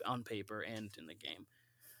beat off on paper and in the game.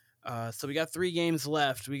 So we got 3 games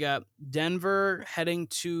left. We got Denver heading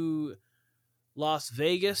to Las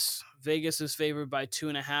Vegas. Vegas is favored by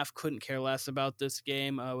 2.5. Couldn't care less about this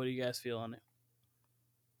game. What do you guys feel on it?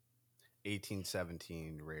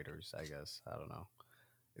 18-17 Raiders, I guess. I don't know.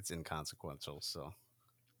 It's inconsequential, so.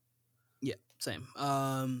 Yeah, same.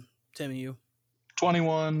 Timmy, you?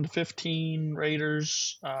 21-15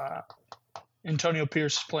 Raiders. Antonio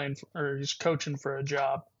Pierce is playing he's coaching for a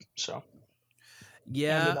job, so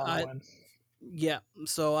yeah,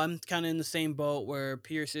 so I'm kind of in the same boat where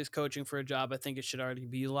Pierce is coaching for a job. I think it should already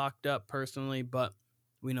be locked up personally, but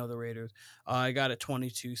we know the Raiders. I got it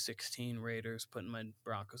 22-16 Raiders, putting my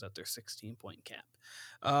Broncos at their 16-point cap.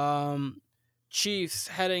 Chiefs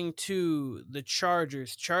heading to the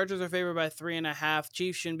Chargers. Chargers are favored by 3.5.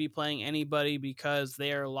 Chiefs shouldn't be playing anybody because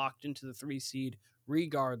they are locked into the 3 seed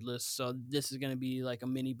regardless. So this is going to be like a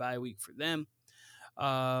mini bye week for them.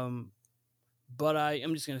 But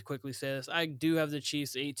I'm just going to quickly say this. I do have the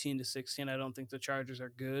Chiefs 18-16. I don't think the Chargers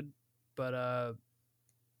are good, but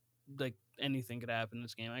like anything could happen in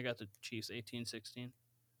this game. I got the Chiefs 18-16.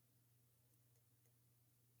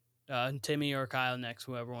 And Timmy or Kyle next,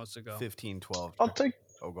 whoever wants to go.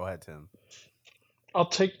 15-12. Go ahead, Tim. I'll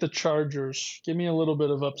take the Chargers. Give me a little bit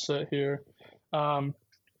of upset here.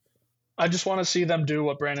 I just want to see them do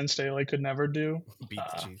what Brandon Staley could never do. Beat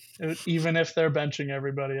the Chiefs. Even if they're benching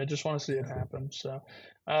everybody, I just want to see it happen. So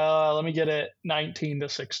let me get it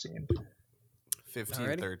 19-16.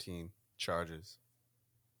 15-13 Chargers.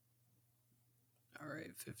 All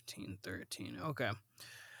right, 15-13. Okay.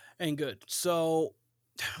 And good. So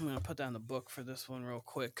I'm going to put down the book for this one real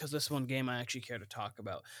quick because this one game I actually care to talk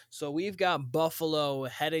about. So we've got Buffalo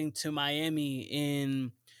heading to Miami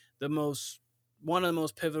in one of the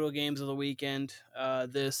most pivotal games of the weekend.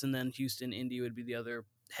 This and then Houston, Indy would be the other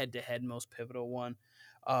head-to-head most pivotal one.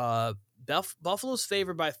 Buffalo's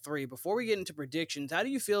favored by 3. Before we get into predictions, how do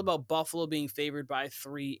you feel about Buffalo being favored by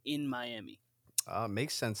 3 in Miami?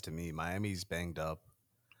 Makes sense to me. Miami's banged up.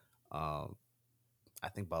 I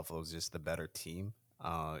think Buffalo's just the better team.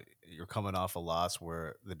 You're coming off a loss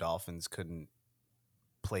where the Dolphins couldn't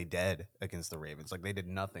play dead against the Ravens. Like they did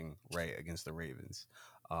nothing right against the Ravens.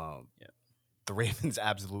 The Ravens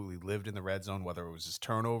absolutely lived in the red zone, whether it was just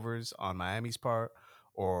turnovers on Miami's part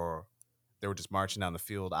or they were just marching down the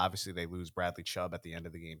field. Obviously, they lose Bradley Chubb at the end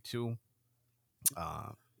of the game too.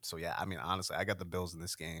 So yeah, I mean, honestly, I got the Bills in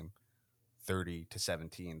this game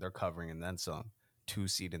 30-17. They're covering and then some, 2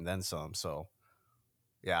 seed and then some. So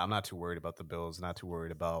yeah, I'm not too worried about the Bills. Not too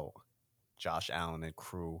worried about Josh Allen and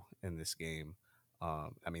crew in this game.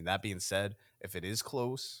 I mean, that being said, if it is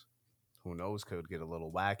close, who knows? Could get a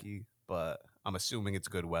little wacky. But I'm assuming it's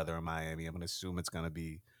good weather in Miami. I'm going to assume it's going to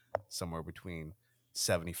be somewhere between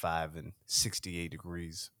 75 and 68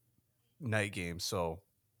 degrees night game. So,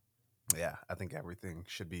 yeah, I think everything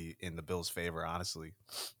should be in the Bills' favor, honestly.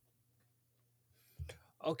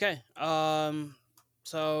 Okay.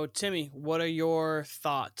 So, Timmy, what are your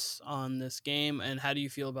thoughts on this game, and how do you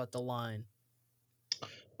feel about the line?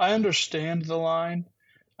 I understand the line.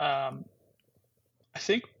 Um, I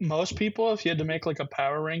think most people, if you had to make like a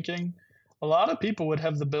power ranking, a lot of people would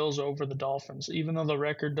have the Bills over the Dolphins, even though the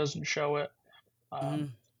record doesn't show it. Mhm.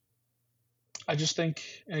 I just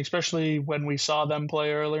think, and especially when we saw them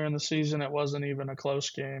play earlier in the season, it wasn't even a close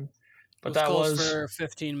game. It But was that close was, for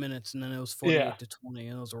 15 minutes, and then it was yeah, 48-20,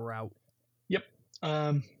 and it was a rout. yep.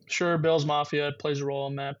 Sure, Bills Mafia plays a role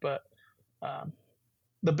in that, but um,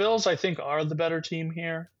 the Bills, I think, are the better team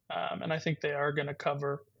here, and I think they are going to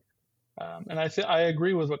cover. And I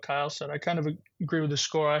agree with what Kyle said. I kind of agree with the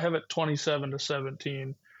score. I have it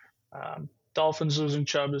 27-17. Dolphins losing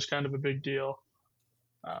Chubb is kind of a big deal.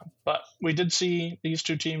 But we did see these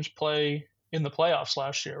two teams play in the playoffs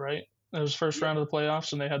last year, right? It was first Yep. round of the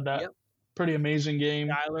playoffs, and they had that Yep. pretty amazing game.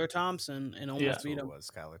 Skylar Thompson, and almost Yeah. That's beat who it him.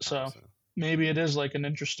 was, Skylar So Thompson. maybe it is like an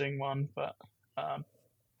interesting one, but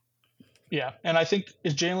yeah. And I think,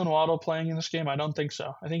 is Jalen Waddle playing in this game? I don't think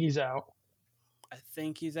so. I think he's out. I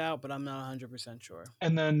think he's out, but I'm not 100% sure.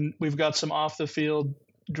 And then we've got some off the field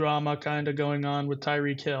drama kind of going on with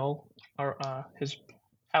Tyreek Hill, or his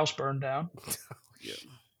house burned down. Yeah.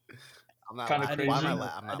 I'm not Kinda laughing. Why am I, crazy.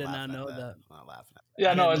 I'm I not did not laughing know at that. I'm not laughing at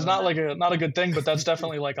Yeah, I no, didn't it's know not that. like not a good thing, but that's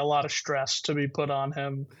definitely like a lot of stress to be put on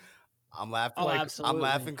him. I'm laughing. Oh, Like, absolutely. I'm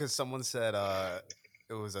laughing because someone said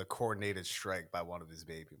it was a coordinated strike by one of his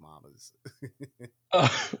baby mamas.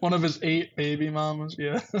 One of his 8 baby mamas.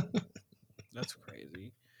 Yeah. That's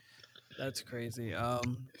crazy. That's crazy.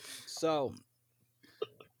 So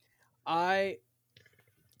I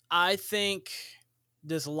think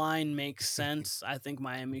this line makes sense. I think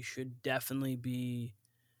Miami should definitely be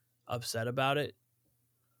upset about it.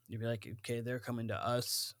 You'd be like, okay, they're coming to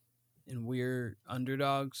us, and we're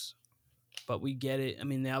underdogs, but we get it. I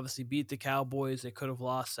mean, they obviously beat the Cowboys. They could have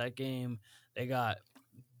lost that game. They got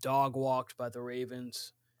dog walked by the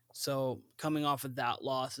Ravens. So coming off of that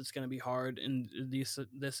loss, it's going to be hard in this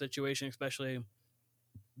situation, especially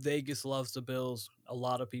Vegas loves the Bills. A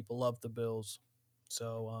lot of people love the Bills.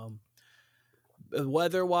 So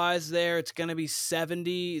weather-wise there, it's going to be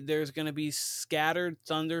 70. There's going to be scattered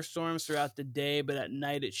thunderstorms throughout the day, but at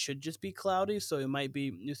night it should just be cloudy, so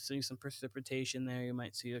you see some precipitation there. You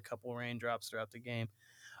might see a couple raindrops throughout the game.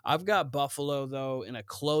 I've got Buffalo, though, in a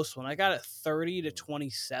close one. I got it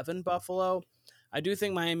 30-27 Buffalo. I do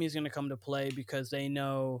think Miami's going to come to play because they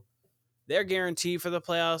know they're guaranteed for the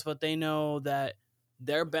playoffs, but they know that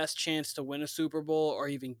their best chance to win a Super Bowl or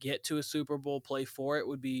even get to a Super Bowl, play for it,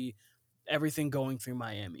 would be everything going through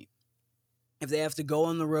Miami. If they have to go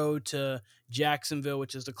on the road to Jacksonville,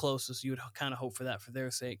 which is the closest, you would kind of hope for that for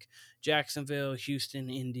their sake. Jacksonville, Houston,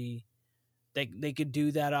 Indy, they could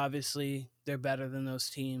do that, obviously. They're better than those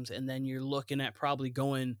teams. And then you're looking at probably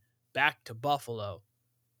going back to Buffalo.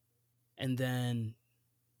 And then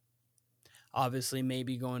obviously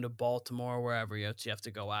maybe going to Baltimore, wherever you have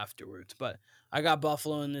to go afterwards. But I got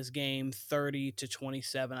Buffalo in this game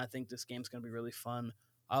 30-27. I think this game's going to be really fun.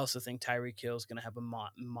 I also think Tyreek Hill is going to have a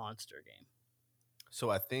monster game. So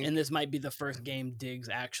I think, and this might be the first game Diggs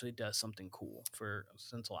actually does something cool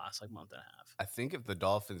since the last month and a half. I think if the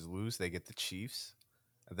Dolphins lose, they get the Chiefs.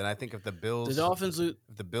 And then I think if the Bills, The Dolphins lose.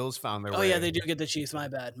 if the Bills found their way, Oh yeah, they do get the Chiefs. My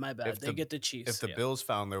bad. They get the if Chiefs. the Bills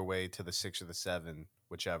found their way to the 6 or the 7,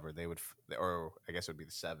 whichever, they would, or I guess it would be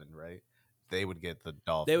the 7, right? They would get the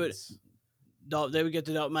Dolphins. They would get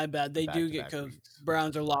the my bad. They do get Back-to-back because weeks.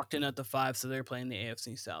 Browns are locked in at the 5, so they're playing the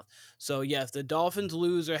AFC South. So yeah, if the Dolphins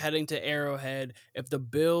lose, they're heading to Arrowhead. If the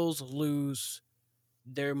Bills lose,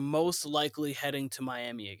 they're most likely heading to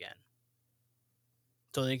Miami again.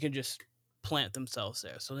 So they can just plant themselves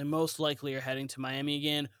there. So they most likely are heading to Miami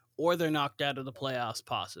again, or they're knocked out of the playoffs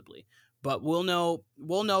possibly. But we'll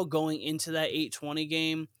know going into that 8-20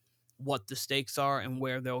 game what the stakes are and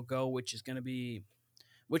where they'll go, which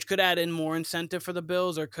could add in more incentive for the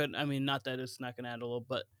Bills, or not that it's not going to add a little,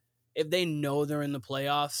 but if they know they're in the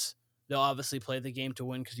playoffs, they'll obviously play the game to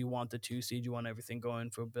win because you want the 2 seed, you want everything going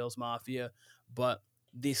for Bills Mafia. But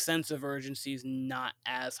the sense of urgency is not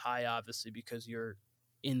as high, obviously, because you're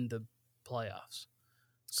in the playoffs.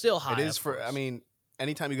 Still high. It is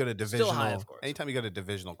anytime you got a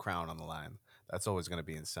divisional crown on the line, that's always going to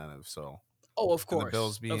be incentive. So, of course,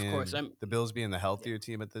 the Bills being the healthier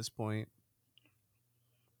team at this point,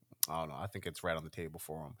 I don't know. I think it's right on the table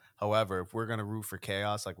for them. However, if we're going to root for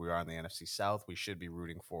chaos like we are in the NFC South, we should be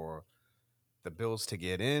rooting for the Bills to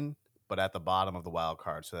get in, but at the bottom of the wild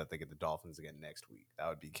card so that they get the Dolphins again next week. That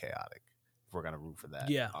would be chaotic if we're going to root for that.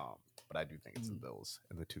 Yeah. But I do think it's the Bills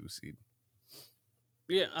and the 2 seed.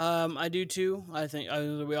 Yeah, I do too. I think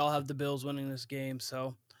we all have the Bills winning this game,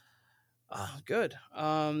 so good.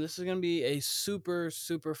 This is gonna be a super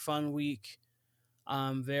super fun week.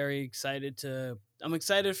 I'm very excited to. I'm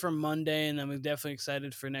excited for Monday, and I'm definitely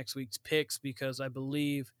excited for next week's picks because I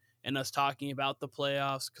believe in us talking about the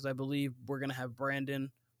playoffs. Because I believe we're gonna have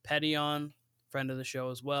Brandon Petty on, friend of the show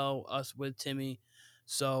as well, us with Timmy.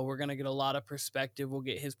 So we're gonna get a lot of perspective. We'll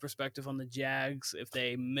get his perspective on the Jags if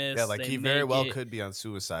they Yeah, miss, like they he very make well it. could be on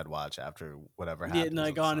suicide watch after whatever Yeah, happens like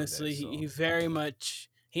on Sunday. honestly, So he very much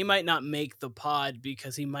he might not make the pod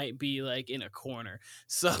because he might be like in a corner.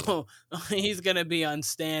 So he's gonna be on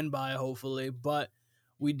standby hopefully, but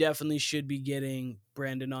we definitely should be getting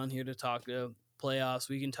Brandon on here to talk playoffs.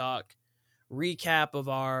 We can talk recap of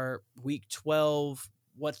our week 12,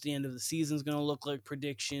 what's the end of the season's gonna look like,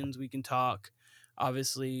 predictions. We can talk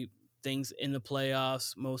obviously things in the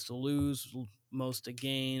playoffs, most to lose, most to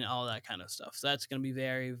gain, all that kind of stuff. So that's going to be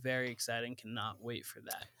very, very exciting. Cannot wait for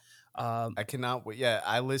that. I cannot wait. Yeah,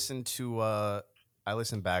 I listened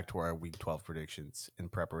back to our week 12 predictions in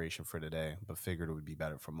preparation for today, but figured it would be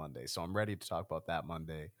better for Monday. So I'm ready to talk about that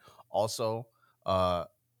Monday. Also,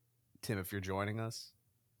 Tim, if you're joining us,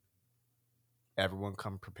 everyone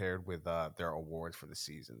come prepared with their awards for the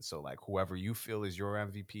season. So like whoever you feel is your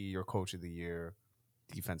MVP, your coach of the year,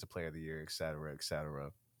 defensive player of the year, et cetera, et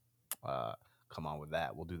cetera. Come on with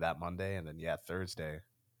that. We'll do that Monday, and then Thursday,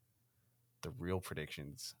 the real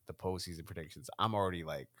predictions, the postseason predictions. I'm already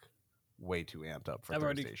like way too amped up for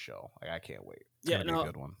Thursday's show. Like I can't wait. It's gonna be a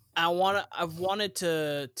good one. I've wanted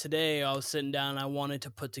to today. I was sitting down. I wanted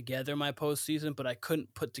to put together my postseason, but I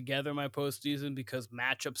couldn't put together my postseason because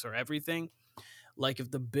matchups are everything. Like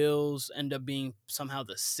if the Bills end up being somehow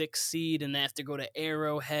the 6th seed and they have to go to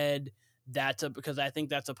Arrowhead, because I think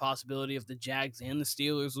that's a possibility. If the Jags and the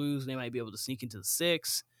Steelers lose, they might be able to sneak into the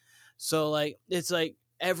 6th. So like it's like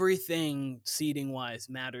everything seeding wise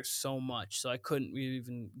matters so much. So I couldn't really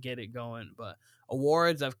even get it going. But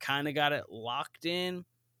awards, I've kind of got it locked in.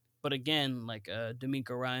 But again, like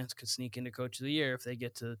D'Amico Ryans could sneak into Coach of the Year if they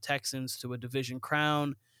get to the Texans to a division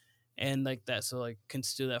crown and like that. So like can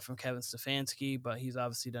steal that from Kevin Stefanski, but he's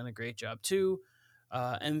obviously done a great job too.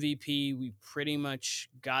 MVP, we pretty much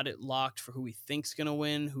got it locked for who we think's gonna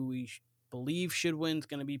win. Who we believe should win is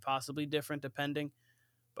gonna be possibly different depending.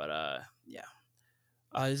 But yeah.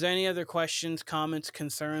 Is there any other questions, comments,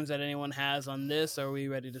 concerns that anyone has on this? Or are we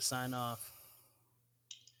ready to sign off?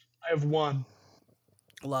 I have one.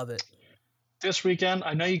 Love it. This weekend,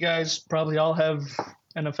 I know you guys probably all have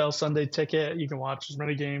NFL Sunday Ticket. You can watch as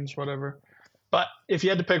many games, whatever. But if you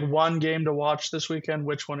had to pick one game to watch this weekend,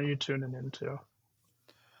 which one are you tuning into?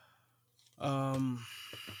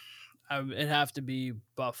 It'd have to be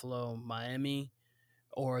Buffalo, Miami,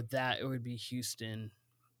 or that it would be Houston,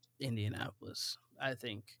 Indianapolis. I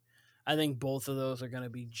think both of those are going to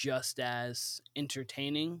be just as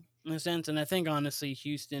entertaining in a sense, and I think honestly,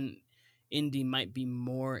 Houston, Indy might be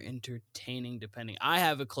more entertaining depending. I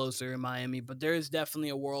have it closer in Miami, but there is definitely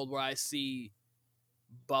a world where I see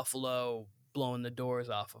Buffalo blowing the doors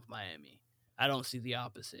off of Miami. I don't see the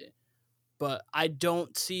opposite. But I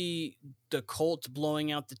don't see the Colts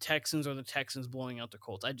blowing out the Texans or the Texans blowing out the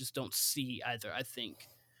Colts. I just don't see either. I think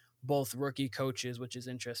both rookie coaches, which is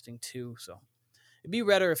interesting too. So it'd be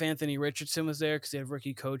better if Anthony Richardson was there because they have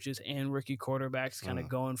rookie coaches and rookie quarterbacks kind of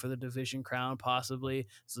going for the division crown possibly.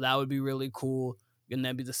 So that would be really cool. And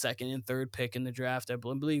that'd be the 2nd and 3rd pick in the draft. I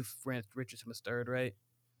believe Richardson was 3rd, right?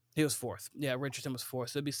 He was 4th. Yeah, Richardson was 4th.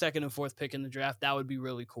 So it'd be 2nd and 4th pick in the draft. That would be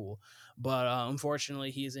really cool. But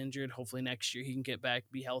unfortunately, he is injured. Hopefully next year he can get back,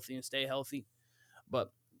 be healthy, and stay healthy.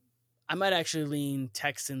 But I might actually lean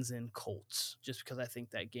Texans and Colts just because I think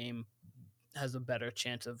that game has a better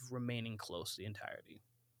chance of remaining close through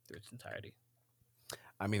its entirety.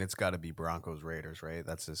 I mean, it's got to be Broncos Raiders, right?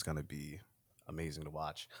 That's just going to be amazing to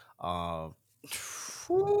watch.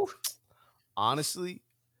 Honestly,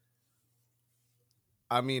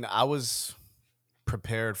 I mean, I was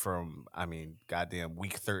prepared from, goddamn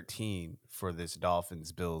week 13 for this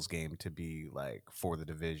Dolphins Bills game to be like for the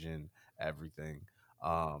division, everything.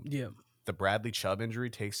 The Bradley Chubb injury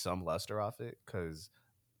takes some luster off it because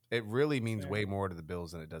it really means way more to the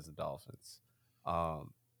Bills than it does the Dolphins.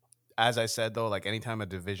 As I said, though, like anytime a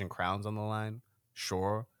division crown's on the line,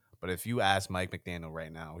 sure. But if you ask Mike McDaniel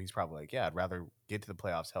right now, he's probably like, yeah, I'd rather get to the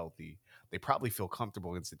playoffs healthy. They probably feel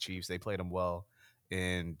comfortable against the Chiefs. They played them well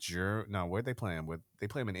in No, where'd they play him? They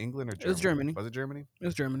play him in England or Germany? It was Germany. Was it Germany? It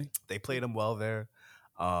was Germany. They played him well there.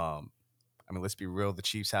 I mean, let's be real. The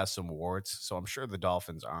Chiefs have some warts, so I'm sure the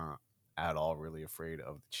Dolphins aren't at all really afraid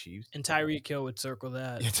of the Chiefs. And Tyreek Hill would circle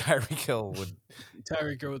that. Yeah, Tyreek Hill would.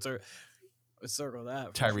 Tyreek Hill would circle. Let's circle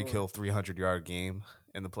that. For Tyreek sure. Hill 300-yard game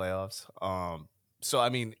in the playoffs. So I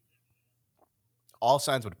mean, all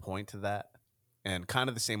signs would point to that, and kind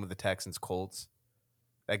of the same with the Texans Colts.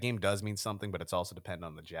 That game does mean something, but it's also dependent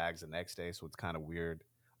on the Jags the next day, so it's kind of weird.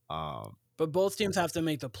 But both teams have to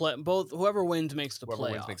make the play. Both whoever wins makes the Whoever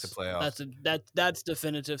playoffs. wins makes the playoffs. That's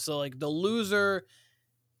definitive. So like the loser,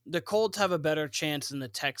 the Colts have a better chance than the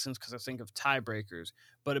Texans because I think of tiebreakers.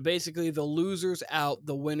 But basically, the losers out,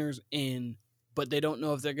 the winners in. But they don't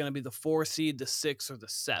know if they're going to be the 4 seed, the 6, or the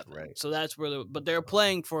 7. Right. So that's where. But they're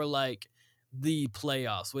playing for like the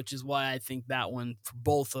playoffs, which is why I think that one for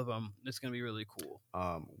both of them is going to be really cool.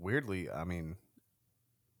 Weirdly, I mean,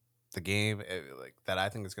 the game like that I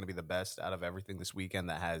think is going to be the best out of everything this weekend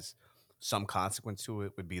that has some consequence to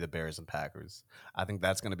it would be the Bears and Packers. I think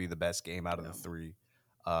that's going to be the best game out of the three.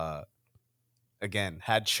 Again,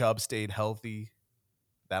 had Chubb stayed healthy,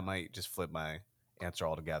 that might just flip my answer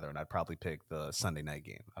altogether, and I'd probably pick the Sunday night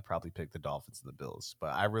game. I'd probably pick the Dolphins and the Bills.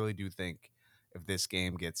 But I really do think if this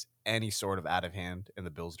game gets any sort of out of hand in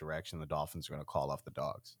the Bills' direction, the Dolphins are going to call off the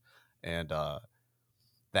dogs. And that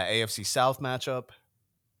AFC South matchup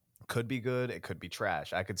could be good. It could be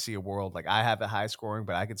trash. I could see a world like I have it high scoring,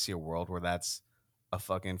 but I could see a world where that's a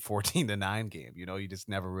fucking 14-9 game. You know, you just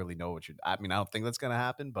never really know what you're. I mean, I don't think that's going to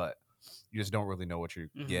happen, but you just don't really know what you're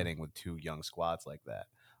getting with two young squads like that.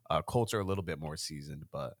 Colts are a little bit more seasoned,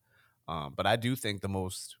 but I do think the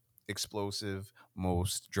most explosive,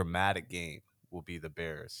 most dramatic game will be the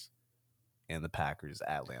Bears and the Packers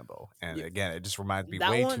at Lambeau. And again, it just reminds me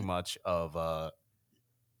too much of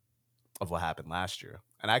what happened last year.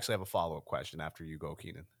 And I actually have a follow-up question after you go,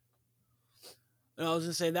 Keenan. And I was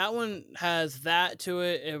going to say that one has that to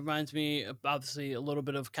it. It reminds me of, obviously, a little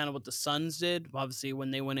bit of kind of what the Suns did. Obviously,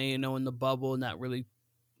 when they went 8-0 in the bubble, and that really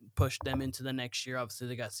pushed them into the next year. Obviously,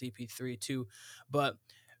 they got CP3 too. But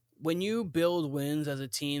when you build wins as a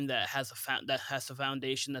team that has a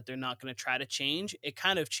foundation that they're not going to try to change, it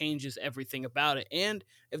kind of changes everything about it. And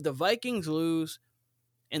if the Vikings lose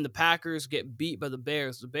and the Packers get beat by the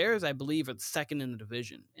Bears, I believe, are the second in the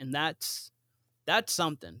division, and that's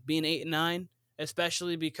something. Being 8-9.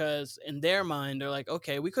 Especially because in their mind, they're like,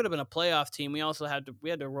 okay, we could have been a playoff team. We also had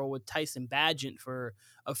to roll with Tyson Bagent for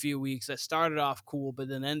a few weeks. That started off cool, but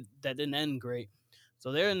then that didn't end great.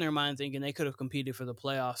 So they're in their mind thinking they could have competed for the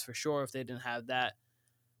playoffs for sure if they didn't have that.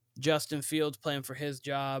 Justin Fields playing for his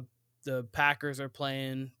job. The Packers are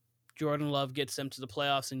playing. Jordan Love gets them to the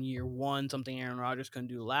playoffs in year one, something Aaron Rodgers couldn't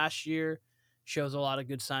do last year. Shows a lot of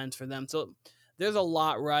good signs for them. So there's a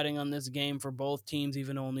lot riding on this game for both teams,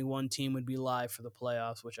 even though only one team would be live for the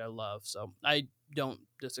playoffs, which I love. So I don't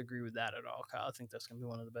disagree with that at all, Kyle. I think that's going to be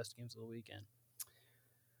one of the best games of the weekend.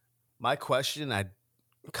 My question, I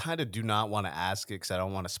kind of do not want to ask it because I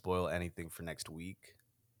don't want to spoil anything for next week.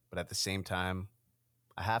 But at the same time,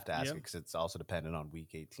 I have to ask it because it's also dependent on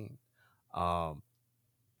week 18.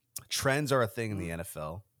 Trends are a thing in the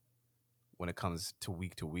NFL when it comes to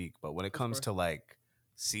week, but when it comes to like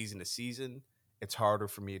season to season, it's harder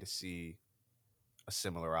for me to see a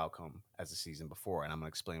similar outcome as the season before. And I'm going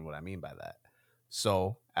to explain what I mean by that.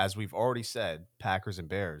 So, as we've already said, Packers and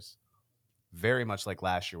Bears, very much like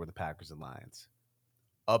last year with the Packers and Lions.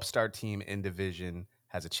 Upstart team in division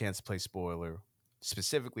has a chance to play spoiler,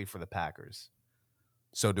 specifically for the Packers.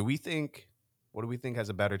 So, what do we think has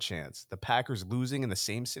a better chance? The Packers losing in the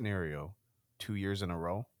same scenario 2 years in a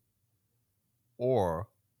row, or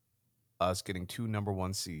us getting 2 number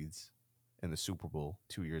 1 seeds in the Super Bowl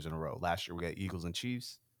 2 years in a row? Last year we got Eagles and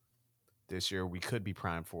Chiefs. This year we could be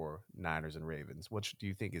primed for Niners and Ravens. What do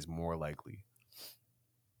you think is more likely?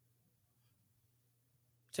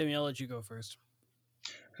 Timmy, I'll let you go first.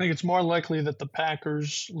 I think it's more likely that the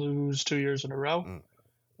Packers lose 2 years in a row.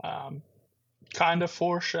 Kind of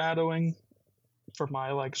foreshadowing for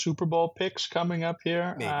my like Super Bowl picks coming up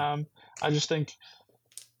here. I just think,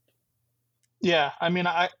 yeah, I mean,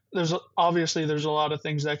 there's a lot of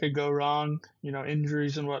things that could go wrong,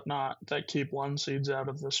 injuries and whatnot that keep 1 seeds out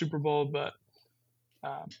of the Super Bowl. But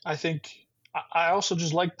I think I also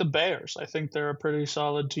just like the Bears. I think they're a pretty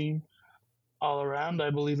solid team all around.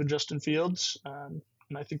 I believe in Justin Fields, and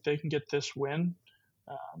I think they can get this win.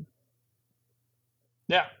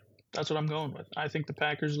 Yeah, that's what I'm going with. I think the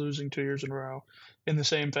Packers losing 2 years in a row in the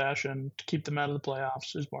same fashion to keep them out of the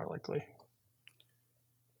playoffs is more likely.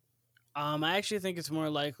 I actually think it's more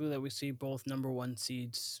likely that we see both number 1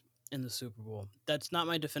 seeds in the Super Bowl. That's not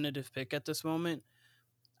my definitive pick at this moment.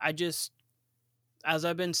 As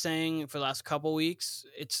I've been saying for the last couple weeks,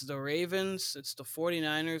 it's the Ravens, it's the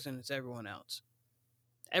 49ers, and it's everyone else.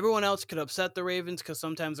 Everyone else could upset the Ravens because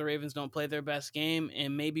sometimes the Ravens don't play their best game,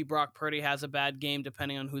 and maybe Brock Purdy has a bad game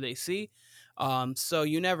depending on who they see. So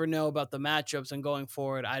you never know about the matchups, and going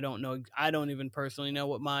forward, I don't know. I don't even personally know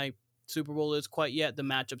what my Super Bowl is quite yet. The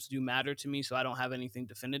matchups do matter to me, so I don't have anything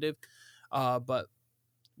definitive. But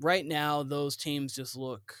right now, those teams just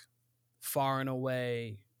look far and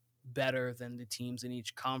away better than the teams in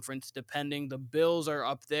each conference. Depending, the Bills are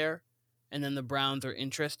up there, and then the Browns are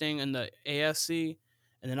interesting in the AFC,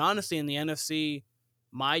 and then honestly in the NFC,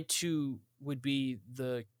 my two would be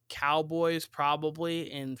the Cowboys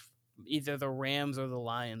probably, and either the Rams or the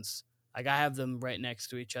Lions. Like I have them right next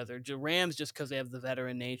to each other. Rams just because they have the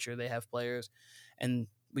veteran nature, they have players, and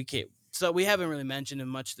we can't. So we haven't really mentioned him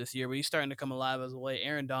much this year, but he's starting to come alive as a way.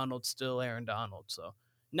 Aaron Donald's still Aaron Donald, so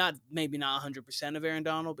not 100% of Aaron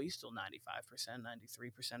Donald, but he's still 95%,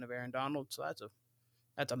 93% of Aaron Donald. So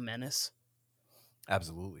that's a menace.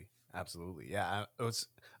 Absolutely. Yeah, it was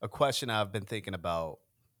a question I've been thinking about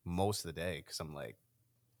most of the day because I'm like,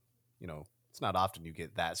 it's not often you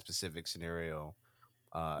get that specific scenario,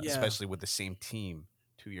 especially with the same team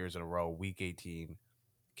 2 years in a row. Week 18,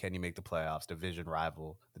 can you make the playoffs? Division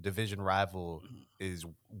rival. The division rival is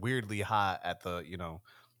weirdly hot at the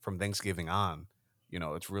from Thanksgiving on.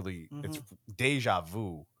 It's really it's deja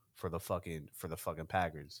vu for the fucking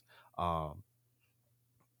Packers.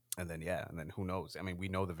 And then who knows? I mean, we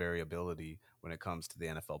know the variability when it comes to the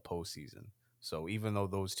NFL postseason. So even though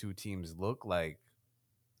those two teams look like,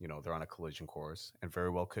 they're on a collision course, and very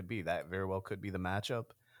well could be the matchup,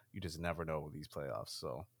 you just never know with these playoffs.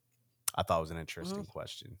 So I thought it was an interesting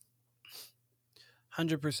question.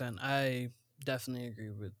 100%. I definitely agree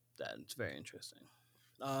with that. It's very interesting.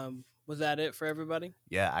 Was that it for everybody?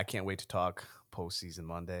 Yeah, I can't wait to talk postseason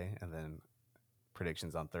Monday and then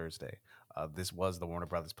predictions on Thursday. This was the Warner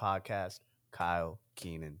Brothers podcast. Kyle,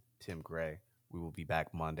 Keenan, Tim Gray. We will be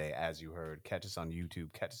back Monday, as you heard. Catch us on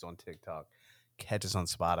YouTube. Catch us on TikTok. Catch us on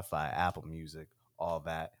Spotify, Apple Music, all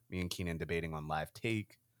that. Me and Keenan debating on Live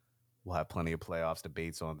Take. We'll have plenty of playoffs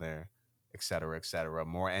debates on there, et cetera, et cetera.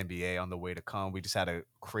 More NBA on the way to come. We just had a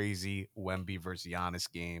crazy Wemby versus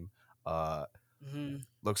Giannis game.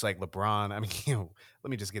 Looks like LeBron. I mean, let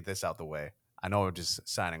me just get this out the way. I know we're just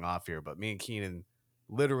signing off here, but me and Keenan,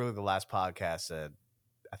 literally the last podcast said,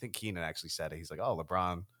 I think Keenan actually said it. He's like, oh,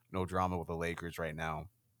 LeBron, no drama with the Lakers right now.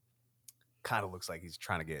 Kind of looks like he's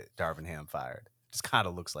trying to get Darvin Ham fired. Just kind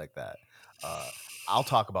of looks like that. I'll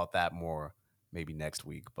talk about that more maybe next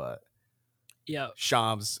week, but yeah,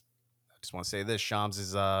 Shams, I just want to say this. Shams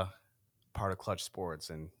is part of Clutch Sports,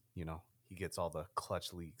 and, he gets all the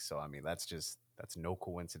clutch leaks. So, I mean, that's no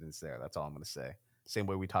coincidence there. That's all I'm going to say. Same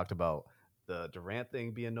way we talked about the Durant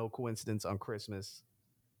thing being no coincidence on Christmas.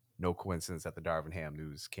 No coincidence that the Darvin Ham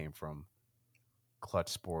news came from Clutch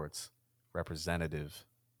Sports representative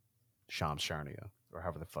Shams Charania, or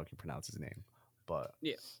however the fuck you pronounce his name. But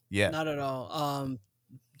yeah, not at all.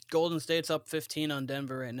 Golden State's up 15 on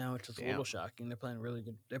Denver right now, which is a little shocking. They're playing really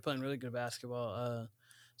good. They're playing really good basketball.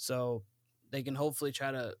 So they can hopefully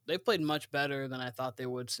they've played much better than I thought they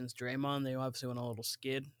would since Draymond. They obviously went a little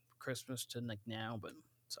skid Christmas to like now, but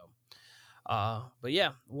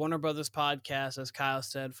yeah, Warner Brothers podcast, as Kyle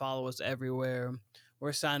said, follow us everywhere.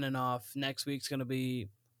 We're signing off. Next week's going to be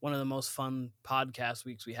one of the most fun podcast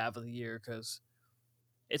weeks we have of the year, because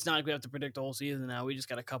it's not like we have to predict the whole season now. We just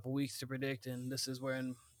got a couple weeks to predict, and this is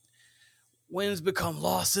when wins become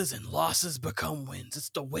losses and losses become wins. It's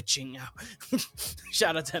the witching out.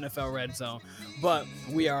 Shout out to NFL Red Zone. But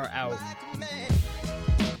we are out.